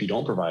family. And if you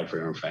don't provide for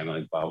your own family,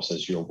 the Bible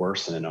says you're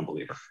worse than an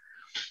unbeliever.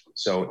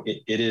 So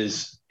it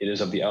is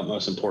of the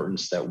utmost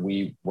importance that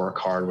we work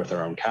hard with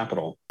our own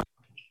capital.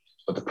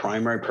 But the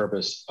primary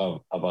purpose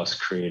of us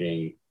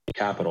creating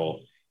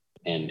capital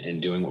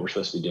and doing what we're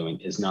supposed to be doing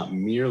is not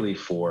merely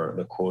for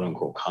the quote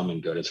unquote common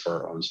good, it's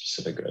for our own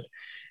specific good.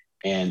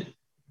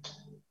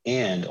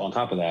 And on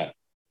top of that,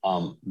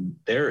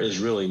 there is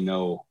really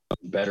no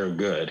better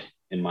good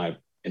in my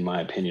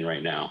opinion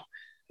right now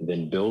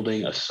than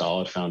building a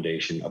solid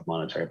foundation of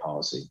monetary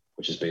policy,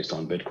 which is based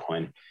on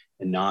Bitcoin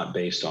and not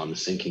based on the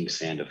sinking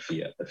sand of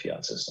fiat, the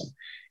fiat system.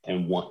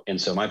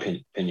 And so my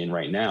opinion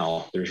right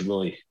now, there's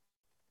really,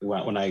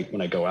 when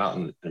I go out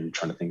and I'm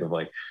trying to think of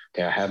like,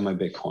 okay, I have my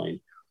Bitcoin,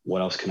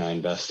 what else can I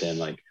invest in?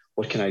 Like,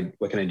 what can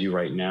I do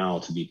right now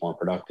to be more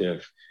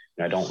productive?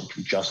 And I don't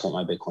just want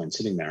my Bitcoin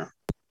sitting there,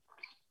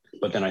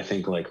 but then I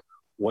think like,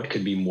 what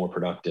could be more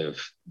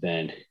productive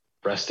than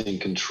wresting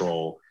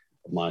control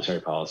of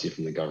monetary policy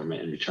from the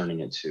government and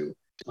returning it to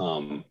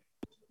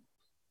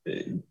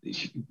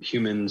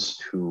humans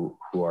who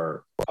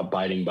are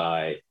abiding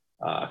by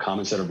a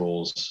common set of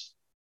rules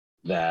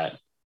that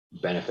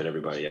benefit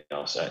everybody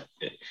else.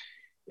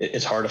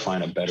 It's hard to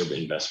find a better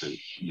investment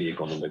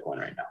vehicle than Bitcoin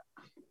right now.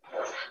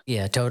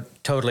 Yeah,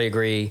 totally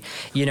agree.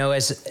 You know,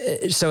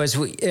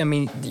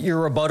 your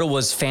rebuttal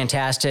was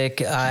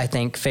fantastic. I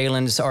think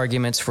Phelan's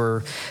arguments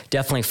were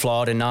definitely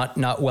flawed and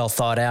not well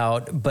thought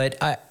out. But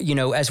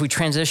as we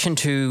transition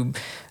to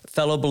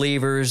fellow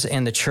believers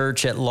and the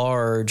church at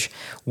large,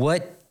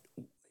 I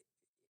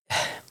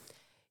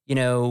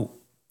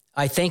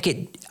think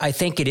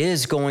it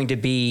is going to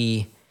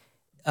be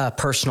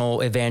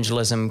personal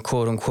evangelism,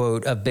 quote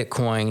unquote, of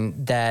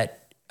Bitcoin that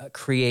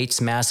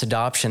creates mass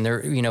adoption.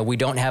 We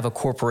don't have a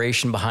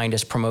corporation behind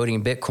us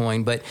promoting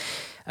Bitcoin, but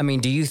I mean,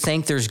 do you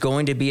think there's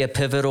going to be a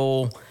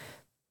pivotal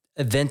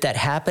event that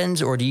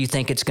happens, or do you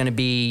think it's going to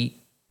be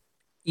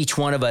each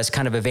one of us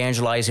kind of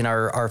evangelizing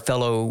our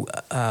fellow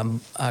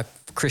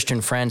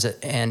Christian friends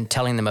and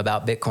telling them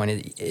about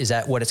Bitcoin? Is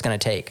that what it's going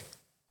to take?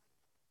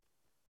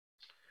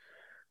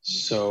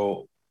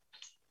 So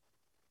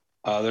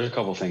there's a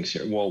couple of things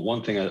here. Well,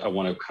 one thing I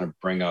want to kind of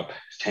bring up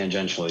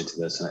tangentially to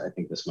this, and I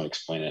think this might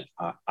explain it.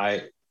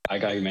 I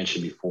got you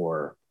mentioned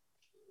before,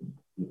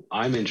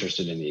 I'm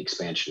interested in the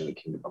expansion of the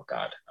kingdom of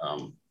God.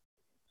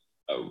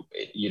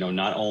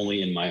 Not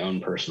only in my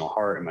own personal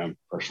heart and my own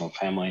personal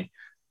family,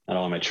 not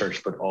only my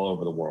church, but all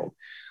over the world.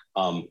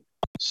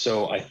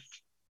 So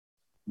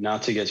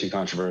not to get too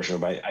controversial,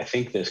 but I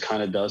think this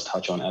kind of does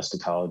touch on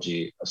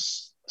eschatology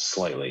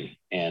slightly.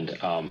 And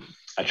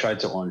I tried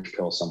to orange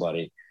pill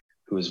somebody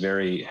who is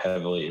very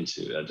heavily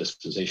into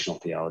dispensational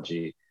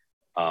theology.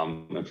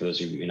 And for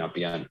those of you who may not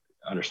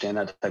understand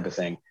that type of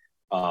thing,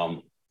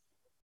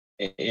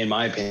 in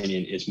my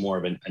opinion, it's more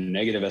of a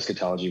negative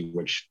eschatology,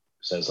 which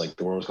says like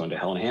the world's going to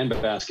hell in a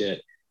handbasket.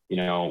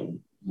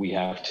 We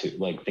have to,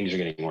 like, things are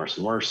getting worse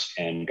and worse,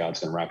 and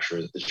God's going to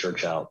rapture the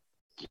church out,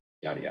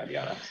 yada, yada,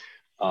 yada.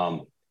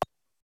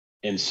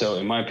 And so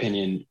in my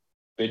opinion,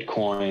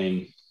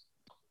 Bitcoin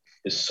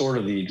is sort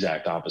of the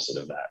exact opposite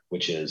of that,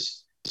 which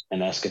is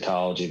an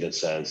eschatology that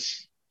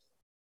says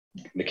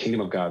the kingdom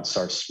of God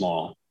starts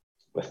small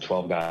with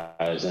 12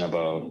 guys in a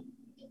boat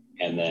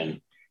and then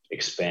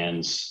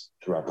expands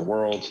throughout the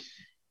world.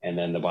 And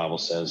then the Bible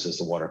says, as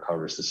the water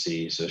covers the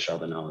sea, so shall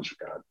the knowledge of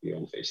God be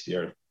on the face of the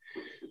earth.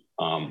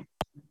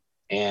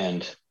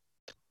 And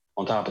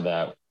on top of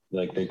that,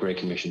 like the Great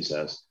Commission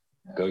says,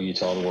 go ye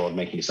to all the world,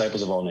 making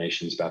disciples of all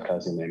nations,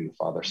 baptizing them in the name of the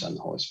Father, Son, and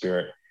the Holy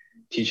Spirit,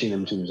 teaching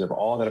them to observe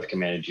all that I've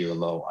commanded you, and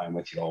lo, I am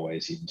with you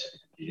always, even to the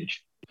end of the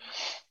age.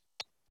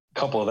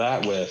 Couple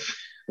that with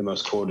the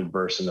most quoted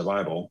verse in the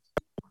Bible,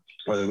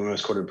 or the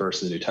most quoted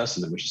verse in the New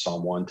Testament, which is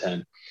Psalm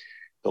 110.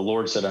 The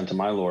Lord said unto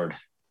my Lord,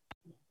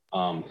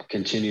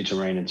 continue to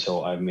reign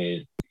until I've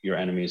made your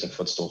enemies a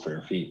footstool for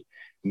your feet.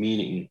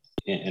 Meaning,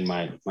 in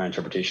my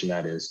interpretation,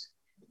 that is,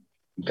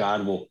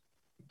 God will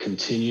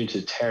continue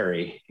to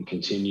tarry and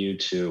continue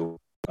to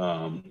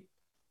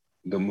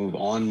move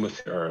on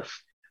with the earth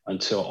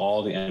until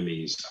all the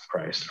enemies of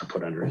Christ are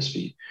put under his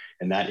feet.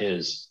 And that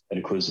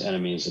includes the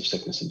enemies of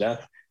sickness and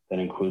death. That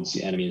includes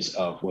the enemies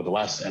of, the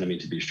last enemy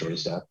to be destroyed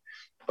is death,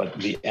 but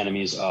the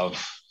enemies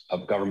of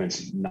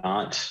governments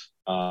not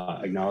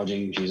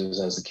acknowledging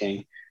Jesus as the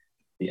king,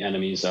 the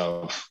enemies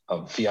of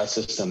fiat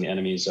system, the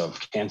enemies of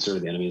cancer,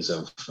 the enemies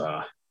of,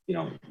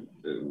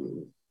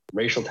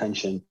 racial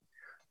tension.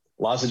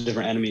 Lots of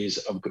different enemies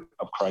of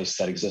Christ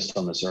that exist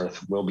on this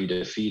earth will be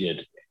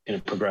defeated in a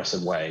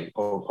progressive way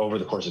over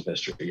the course of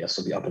history. Yes,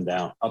 there'll be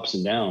ups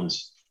and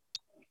downs,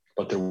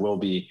 but there will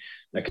be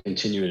a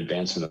continued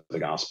advancement of the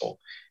gospel.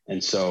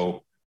 And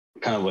so,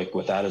 kind of like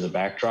with that as a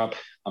backdrop,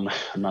 I'm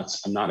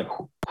not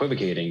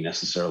equivocating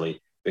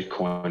necessarily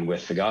Bitcoin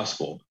with the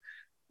gospel,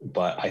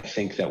 but I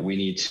think that we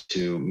need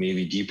to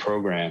maybe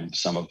deprogram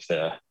some of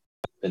the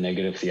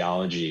negative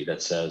theology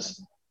that says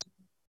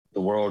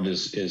the world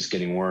is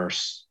getting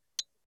worse.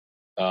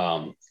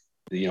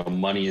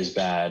 Money is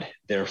bad.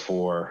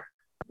 Therefore,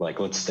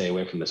 let's stay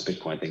away from this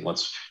Bitcoin thing.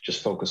 Let's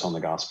just focus on the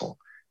gospel.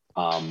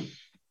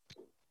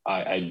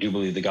 I do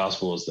believe the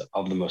gospel is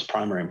of the most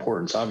primary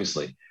importance,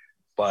 obviously,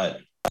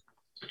 but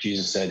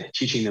Jesus said,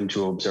 teaching them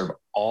to observe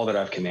all that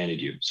I've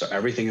commanded you. So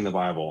everything in the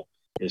Bible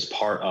is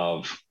part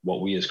of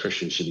what we as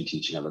Christians should be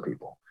teaching other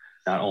people.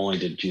 Not only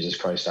did Jesus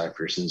Christ die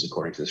for your sins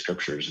according to the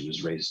scriptures and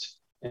was raised,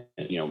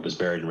 was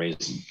buried and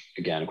raised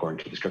again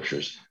according to the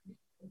scriptures,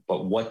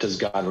 but what does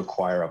God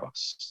require of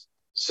us?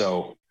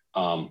 So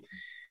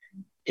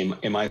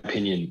in my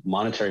opinion,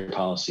 monetary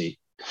policy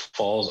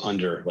falls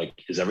under, like,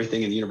 is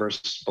everything in the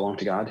universe belong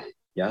to God?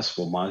 Yes.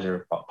 Well,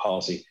 monetary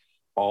policy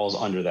falls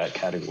under that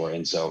category.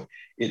 And so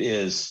it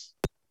is,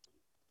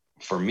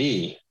 for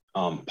me,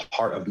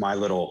 part of my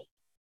little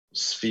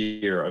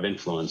sphere of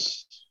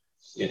influence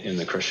in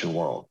the Christian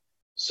world.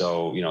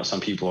 So,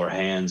 some people are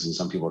hands and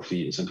some people are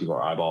feet and some people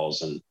are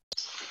eyeballs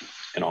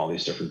and all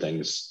these different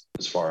things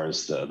as far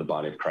as the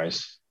body of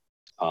Christ.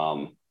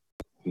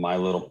 My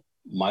little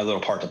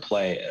part to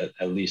play,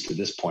 at least at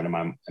this point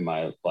in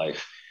my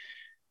life,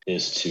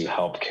 is to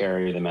help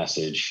carry the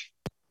message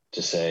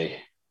to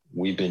say,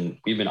 we've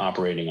been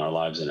operating our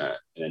lives in a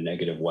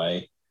negative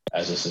way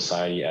as a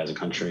society, as a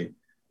country.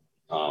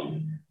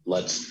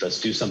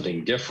 Let's do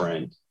something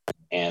different,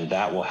 and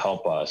that will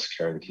help us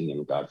carry the kingdom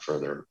of God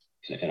further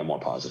in a more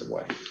positive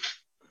way.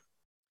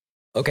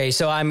 Okay,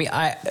 so I mean,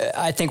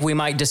 I think we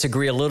might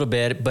disagree a little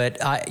bit,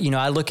 but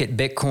I look at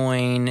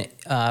Bitcoin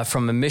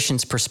from a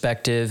missions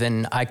perspective,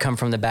 and I come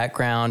from the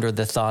background or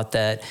the thought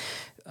that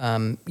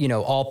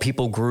all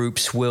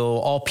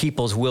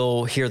peoples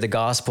will hear the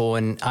gospel,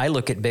 and I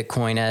look at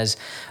Bitcoin as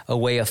a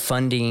way of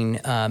funding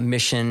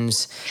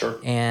missions. Sure.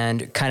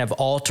 And kind of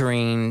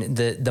altering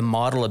the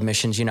model of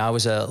missions. I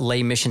was a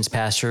lay missions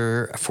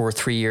pastor for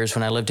 3 years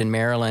when I lived in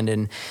Maryland,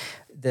 and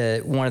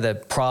one of the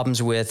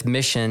problems with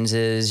missions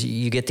is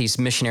you get these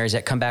missionaries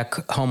that come back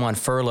home on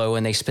furlough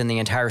and they spend the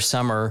entire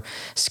summer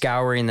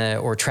scouring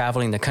or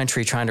traveling the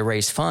country trying to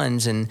raise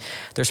funds, and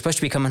they're supposed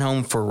to be coming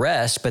home for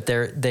rest, but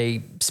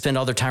they spend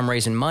all their time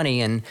raising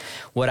money. And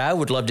what I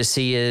would love to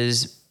see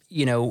is,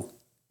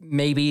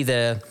 maybe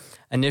the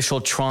initial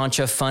tranche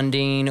of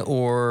funding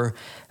or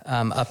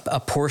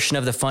a portion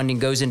of the funding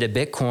goes into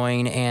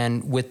Bitcoin,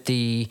 and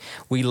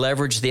we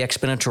leverage the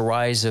exponential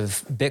rise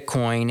of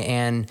Bitcoin,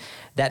 and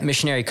that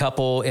missionary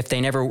couple, if they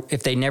never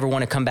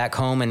want to come back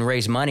home and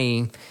raise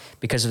money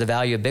because of the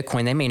value of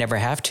Bitcoin, they may never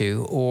have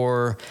to.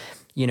 Or,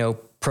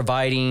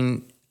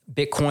 providing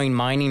Bitcoin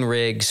mining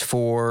rigs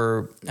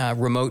for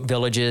remote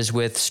villages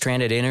with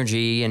stranded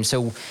energy, and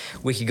so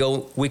we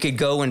could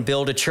go and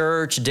build a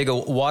church, dig a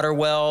water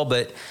well,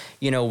 but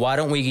why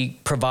don't we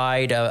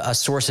provide a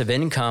source of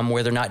income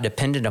where they're not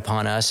dependent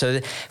upon us? So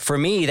for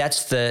me,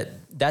 that's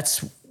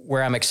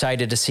where I'm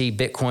excited to see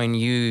Bitcoin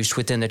used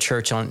within the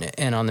church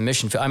and on the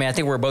mission field. I mean, I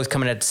think we're both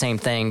coming at the same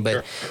thing,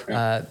 but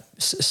sure.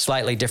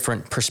 Slightly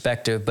different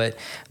perspective. But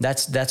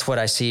that's what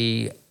I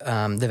see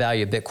the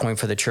value of Bitcoin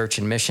for the church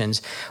and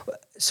missions.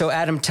 So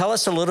Adam, tell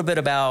us a little bit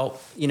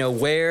about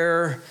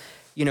where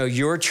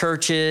your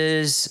church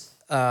is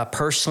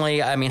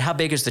personally. I mean, how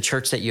big is the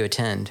church that you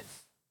attend?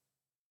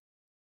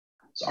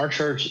 So our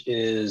church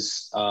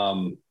is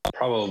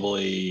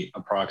probably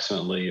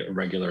approximately a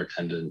regular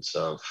attendance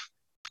of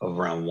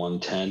around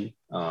 110,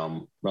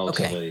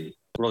 relatively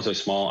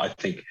small. I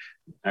think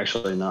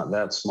actually not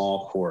that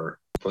small for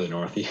the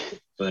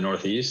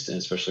Northeast, and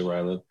especially where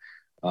I live,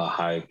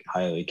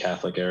 highly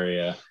Catholic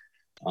area,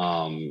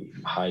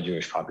 high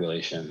Jewish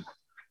population.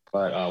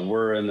 But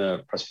we're in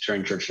the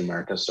Presbyterian Church in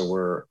America, so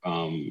we're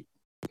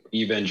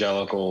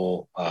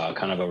evangelical,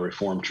 kind of a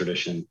Reformed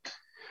tradition.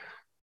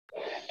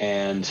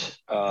 And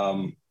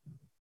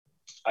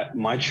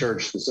my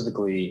church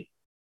specifically,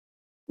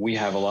 we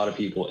have a lot of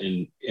people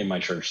in my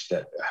church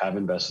that have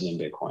invested in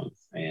Bitcoin.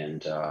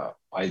 And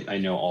I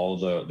know all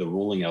the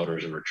ruling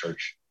elders of our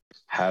church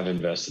have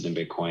invested in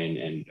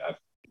Bitcoin. And,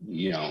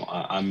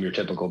 I'm your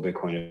typical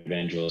Bitcoin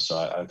evangelist, so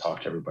I've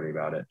talked to everybody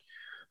about it.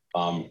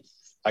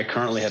 I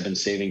currently have been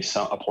saving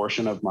a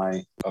portion of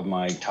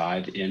my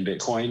tithe in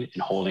Bitcoin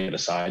and holding it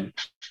aside,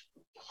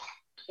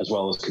 as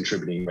well as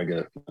contributing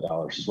regular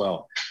dollars as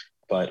well.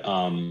 But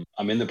I'm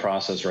in the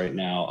process right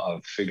now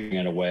of figuring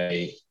out a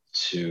way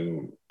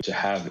to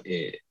have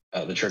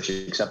the church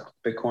accept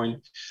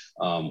Bitcoin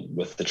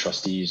with the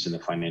trustees and the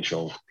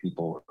financial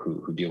people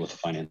who deal with the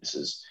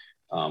finances,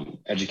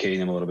 educating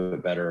them a little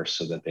bit better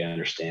so that they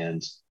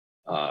understand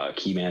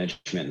key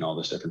management and all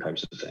those different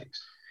types of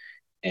things.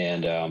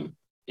 And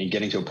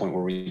getting to a point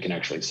where we can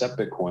actually accept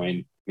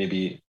Bitcoin.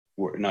 Maybe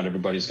not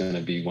everybody's going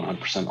to be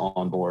 100%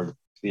 on board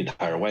the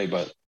entire way,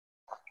 but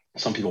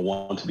some people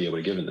want to be able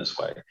to give in this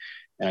way.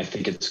 And I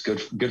think it's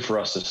good for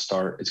us to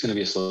start. It's going to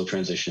be a slow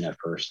transition at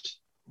first,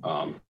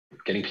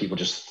 getting people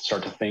just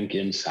start to think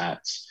in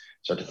sats,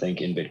 start to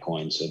think in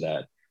Bitcoin, so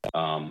that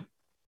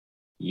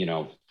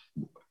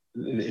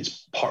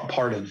it's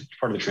part of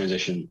the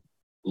transition.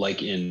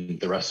 Like in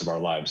the rest of our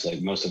lives,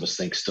 like most of us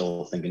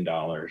still think in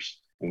dollars,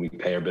 and we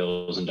pay our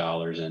bills in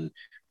dollars, and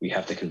we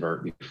have to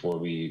convert before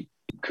we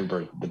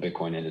convert the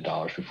Bitcoin into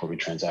dollars before we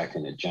transact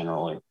in it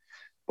generally.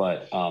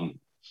 But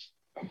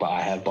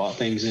I have bought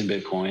things in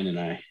Bitcoin, and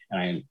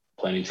I'm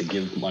planning to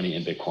give money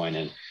in Bitcoin.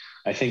 And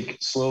I think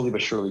slowly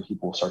but surely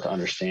people will start to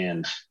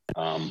understand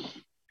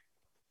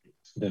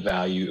the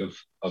value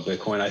of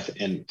Bitcoin.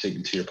 And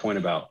to your point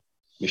about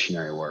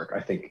missionary work,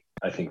 I think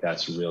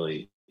that's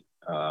really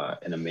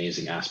an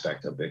amazing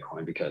aspect of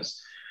Bitcoin,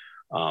 because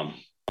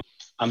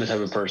I'm the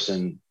type of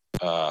person,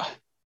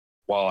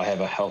 while I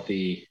have a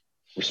healthy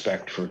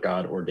respect for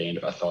God ordained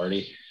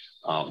authority,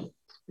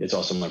 it's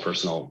also my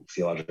personal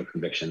theological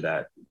conviction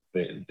that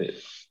the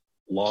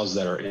laws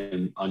that are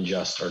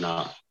unjust are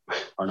not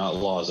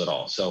laws at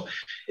all. So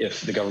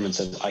if the government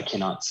says I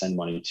cannot send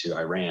money to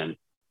Iran,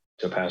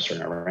 to a pastor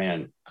in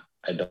Iran,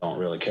 I don't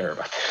really care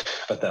about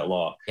that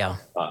law. Yeah.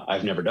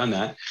 I've never done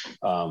that.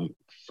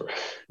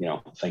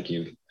 Thank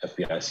you,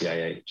 FBI,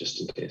 CIA,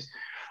 just in case.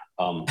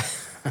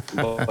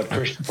 But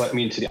I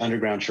mean, to the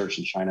underground church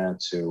in China,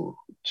 to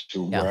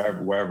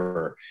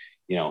wherever,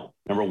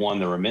 number one,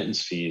 the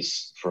remittance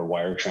fees for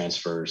wire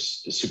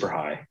transfers is super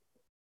high.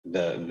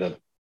 The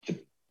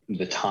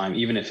time,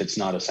 even if it's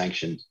not a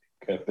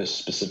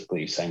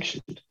specifically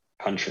sanctioned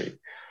country,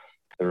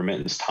 the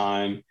remittance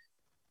time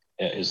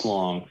is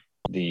long.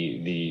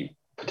 The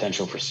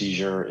potential for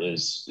seizure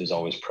is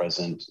always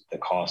present. The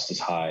cost is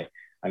high.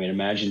 I mean,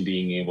 imagine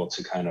being able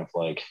to kind of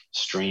like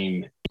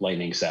stream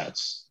lightning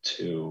sats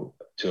to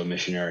a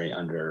missionary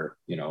under,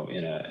 in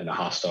a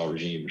hostile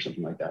regime or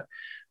something like that.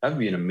 That would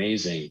be an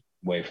amazing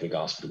way for the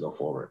gospel to go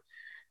forward.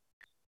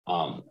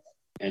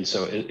 And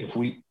so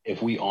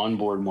if we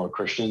onboard more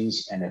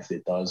Christians, and if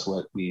it does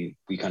what we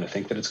kind of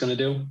think that it's going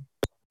to do,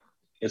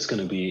 it's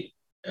going to be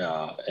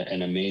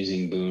an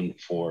amazing boon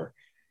for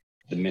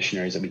the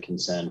missionaries that we can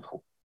send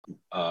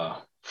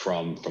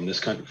from this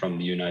country, from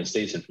the United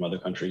States and from other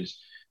countries,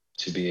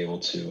 to be able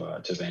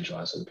to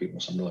evangelize other people.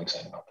 So I'm really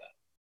excited about that.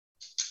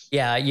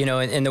 Yeah,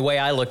 and the way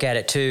I look at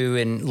it too,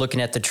 and looking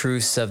at the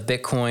truths of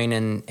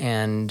Bitcoin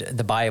and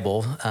the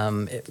Bible,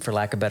 for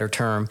lack of a better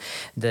term,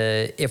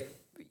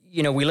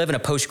 we live in a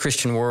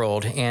post-Christian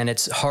world, and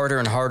it's harder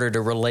and harder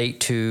to relate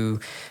to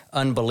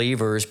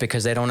unbelievers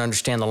because they don't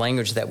understand the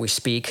language that we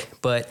speak.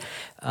 But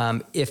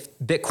if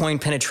Bitcoin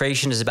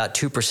penetration is about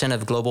 2% of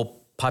the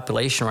global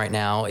population right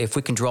now, if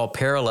we can draw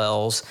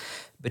parallels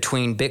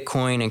between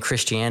Bitcoin and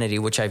Christianity,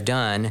 which I've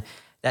done,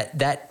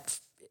 that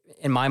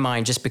in my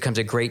mind just becomes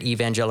a great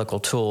evangelical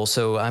tool.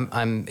 So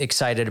I'm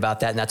excited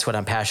about that, and that's what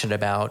I'm passionate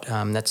about.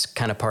 That's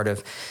kind of part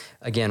of,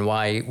 again,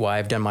 why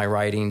I've done my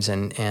writings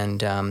and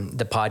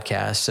the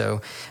podcast.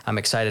 So I'm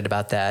excited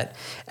about that.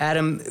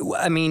 Adam,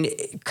 I mean,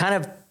 kind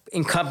of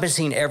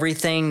encompassing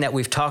everything that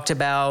we've talked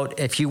about,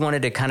 if you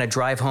wanted to kind of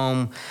drive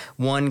home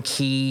one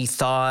key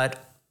thought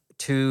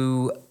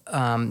to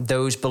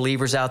those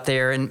believers out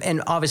there,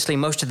 and obviously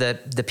most of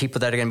the people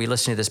that are going to be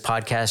listening to this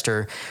podcast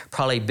are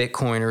probably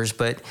Bitcoiners,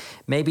 but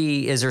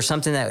maybe is there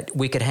something that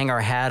we could hang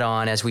our hat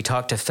on as we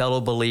talk to fellow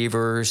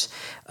believers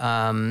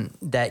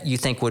that you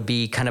think would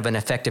be kind of an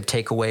effective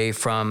takeaway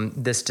from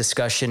this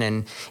discussion,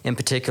 and in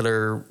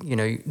particular,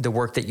 the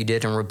work that you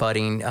did in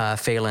rebutting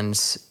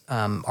Phelan's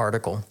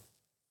article?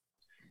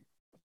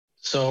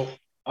 So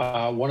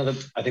one of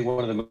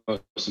the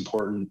most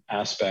important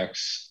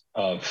aspects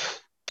of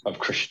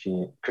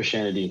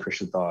Christianity and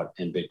Christian thought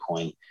and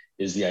Bitcoin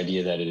is the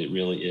idea that it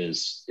really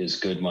is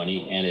good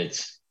money, and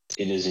it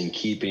is in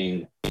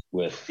keeping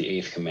with the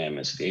eighth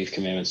commandment. So the eighth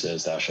commandment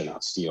says, "Thou shalt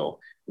not steal."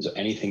 So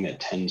anything that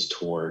tends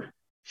toward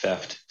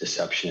theft,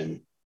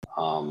 deception,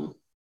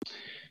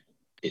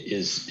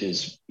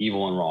 is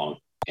evil and wrong,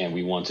 and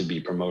we want to be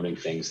promoting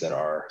things that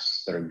are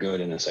good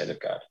in the sight of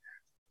God.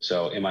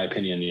 So, in my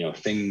opinion,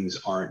 things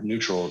aren't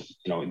neutral.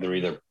 They're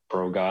either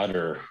pro God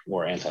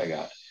or anti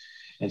God,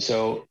 and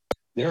so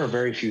there are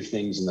very few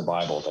things in the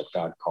Bible that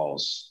God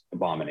calls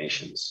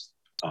abominations.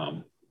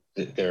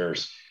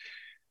 There's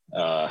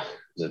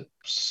the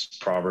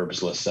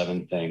Proverbs lists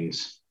 7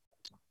 things,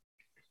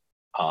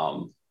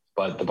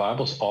 but the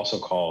Bible also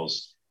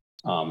calls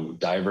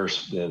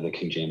diverse. The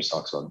King James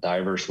talks about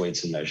diverse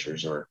weights and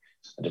measures, or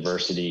a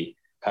diversity,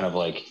 kind of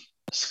like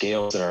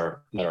scales that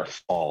are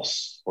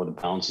false, or the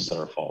balances that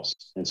are false.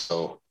 And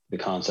so the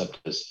concept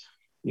is,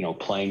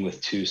 playing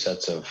with 2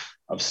 sets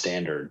of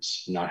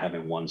standards, not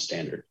having one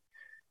standard.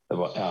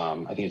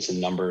 I think it's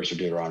in Numbers or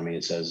Deuteronomy.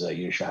 It says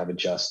you should have a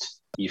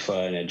just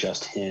ephah and a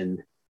just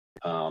hin.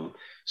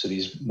 So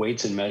these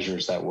weights and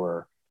measures that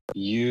were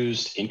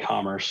used in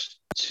commerce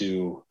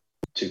to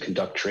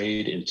conduct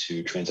trade and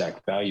to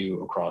transact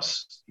value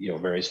across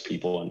various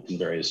people and in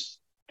various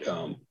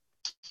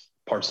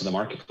parts of the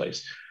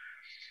marketplace.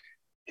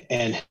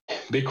 And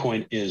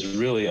Bitcoin is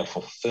really a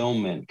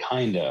fulfillment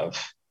kind of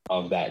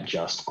that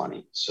just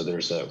money. So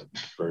there's a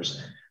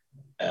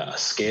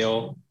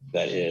scale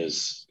that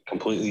is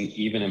completely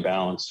even and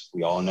balanced.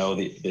 We all know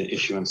the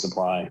issue and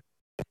supply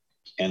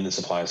and the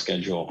supply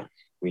schedule.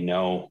 We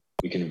know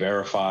we can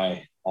verify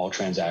all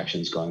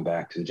transactions going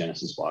back to the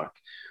Genesis block.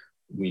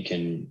 We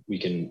can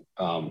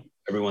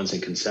everyone's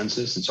in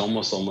consensus. It's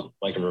almost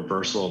like a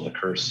reversal of the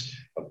curse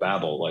of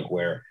Babel, like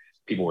where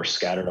people were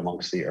scattered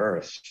amongst the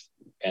earth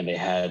and they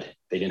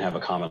didn't have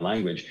a common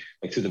language.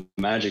 Like through the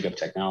magic of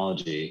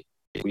technology,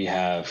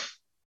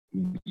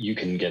 you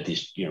can get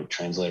these,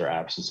 translator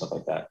apps and stuff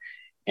like that.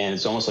 And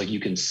it's almost like you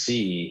can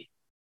see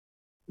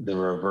the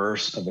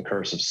reverse of the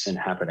curse of sin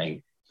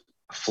happening,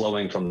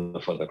 flowing from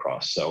the foot of the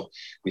cross. So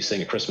we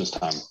sing at Christmas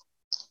time,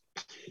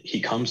 He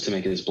comes to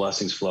make His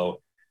blessings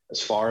flow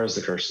as far as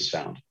the curse is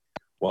found.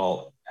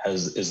 Well,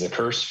 is the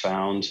curse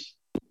found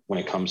when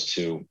it comes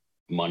to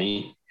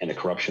money and the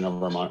corruption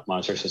of our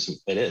monetary system?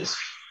 It is.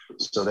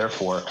 So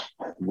therefore,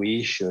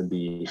 we should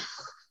be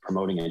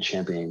promoting and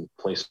championing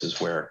places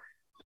where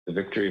the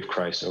victory of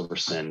Christ over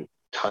sin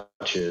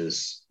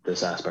touches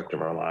this aspect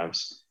of our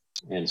lives.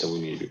 And so we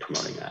need to be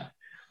promoting that.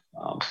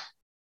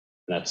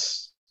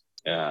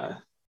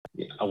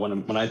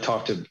 When I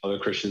talk to other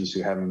Christians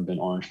who haven't been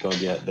orange-pilled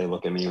yet, they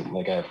look at me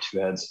like I have two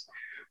heads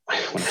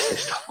when I say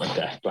stuff like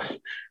that.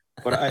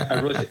 But I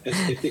really I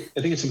think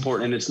it's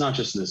important, and it's not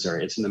just in this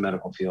area. It's in the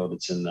medical field.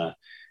 It's in the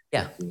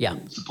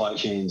supply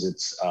chains.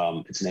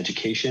 It's in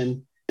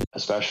education,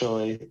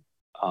 especially.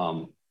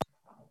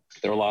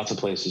 There are lots of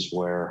places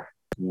where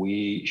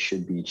we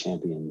should be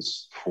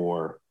champions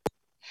for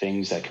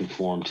things that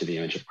conform to the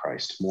image of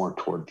Christ, more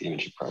toward the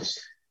image of Christ.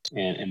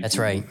 And that's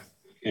right.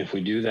 If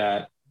we do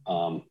that,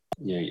 I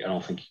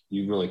don't think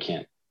you really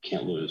can't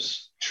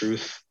lose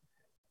truth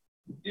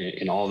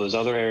in all those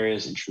other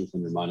areas and truth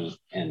in your money.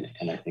 And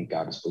I think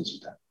God is pleased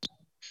with that.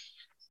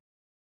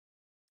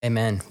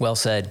 Amen. Well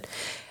said.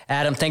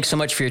 Adam, thanks so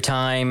much for your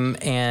time.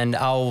 And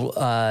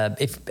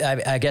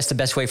I guess the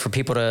best way for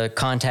people to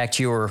contact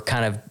you or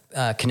kind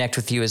of connect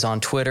with you is on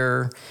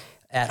Twitter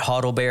at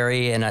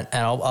Hodlberry. And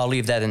I'll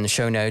leave that in the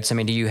show notes. I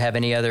mean, do you have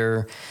any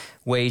other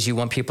ways you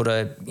want people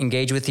to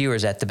engage with you, or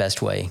is that the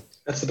best way?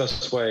 That's the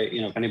best way.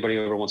 If anybody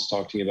ever wants to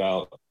talk to me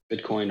about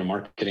Bitcoin or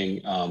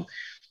marketing,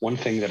 one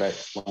thing that I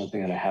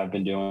have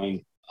been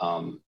doing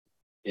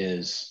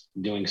is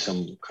doing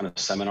some kind of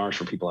seminars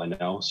for people I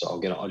know. So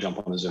I'll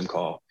jump on a Zoom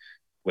call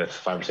with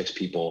 5 or 6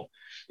 people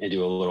and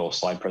do a little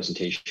slide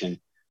presentation.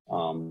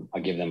 I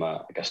give them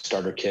a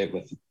starter kit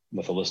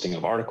with a listing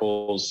of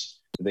articles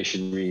that they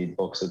should read,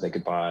 books that they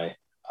could buy,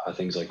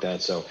 things like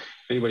that. So if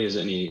anybody has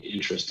any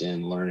interest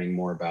in learning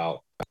more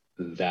about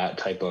that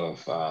type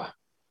of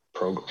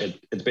program,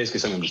 it's basically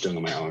something I'm just doing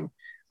on my own.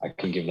 I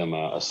can give them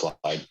a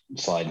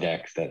slide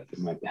deck that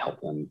might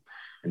help them,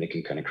 and they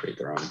can kind of create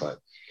their own. But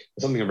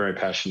it's something I'm very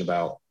passionate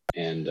about,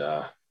 and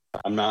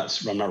I'm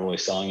not really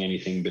selling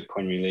anything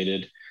Bitcoin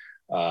related.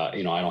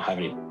 I don't have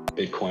any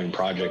Bitcoin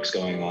projects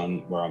going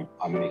on where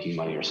I'm making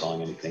money or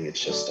selling anything. It's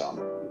just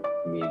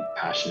me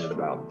passionate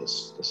about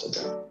this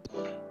subject.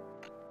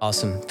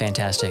 Awesome.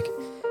 Fantastic.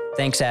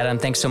 Thanks, Adam.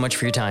 Thanks so much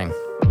for your time.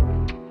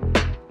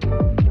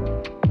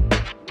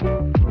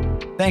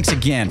 Thanks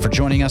again for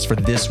joining us for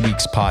this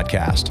week's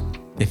podcast.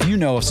 If you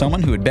know of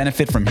someone who would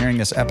benefit from hearing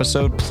this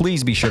episode,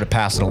 please be sure to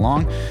pass it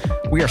along.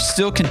 We are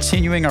still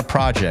continuing our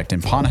project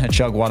in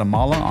Panajachel,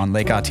 Guatemala on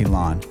Lake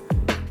Atilan.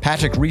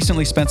 Patrick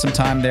recently spent some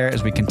time there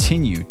as we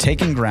continue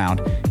taking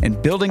ground and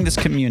building this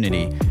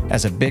community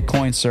as a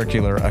Bitcoin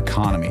circular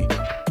economy.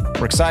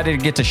 We're excited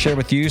to get to share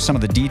with you some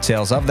of the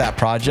details of that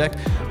project,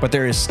 but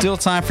there is still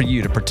time for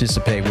you to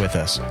participate with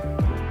us.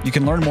 You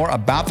can learn more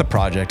about the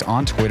project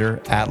on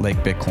Twitter at Lake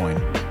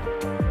Bitcoin.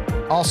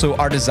 Also,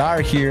 our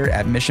desire here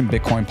at Mission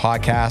Bitcoin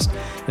Podcast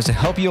is to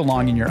help you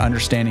along in your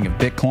understanding of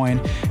Bitcoin,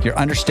 your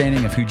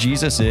understanding of who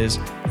Jesus is,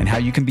 and how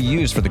you can be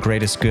used for the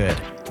greatest good.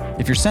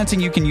 If you're sensing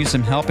you can use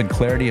some help and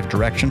clarity of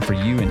direction for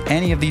you in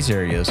any of these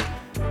areas,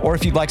 or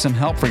if you'd like some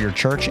help for your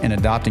church in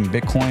adopting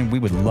Bitcoin, we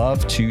would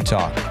love to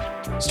talk.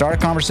 Start a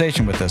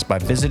conversation with us by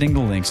visiting the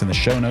links in the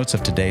show notes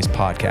of today's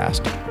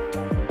podcast.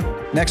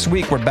 Next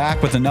week, we're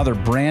back with another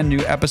brand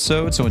new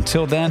episode. So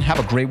until then, have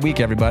a great week,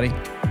 everybody.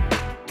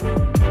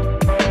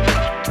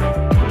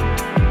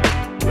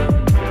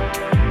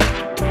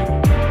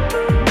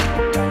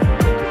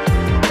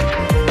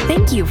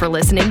 Thank you for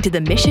listening to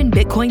the Mission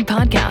Bitcoin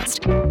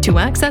Podcast. To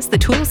access the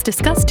tools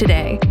discussed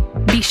today,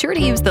 be sure to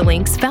use the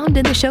links found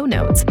in the show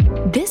notes.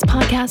 This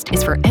podcast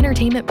is for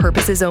entertainment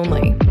purposes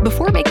only.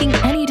 Before making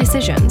any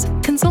decisions,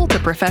 consult a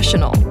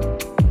professional.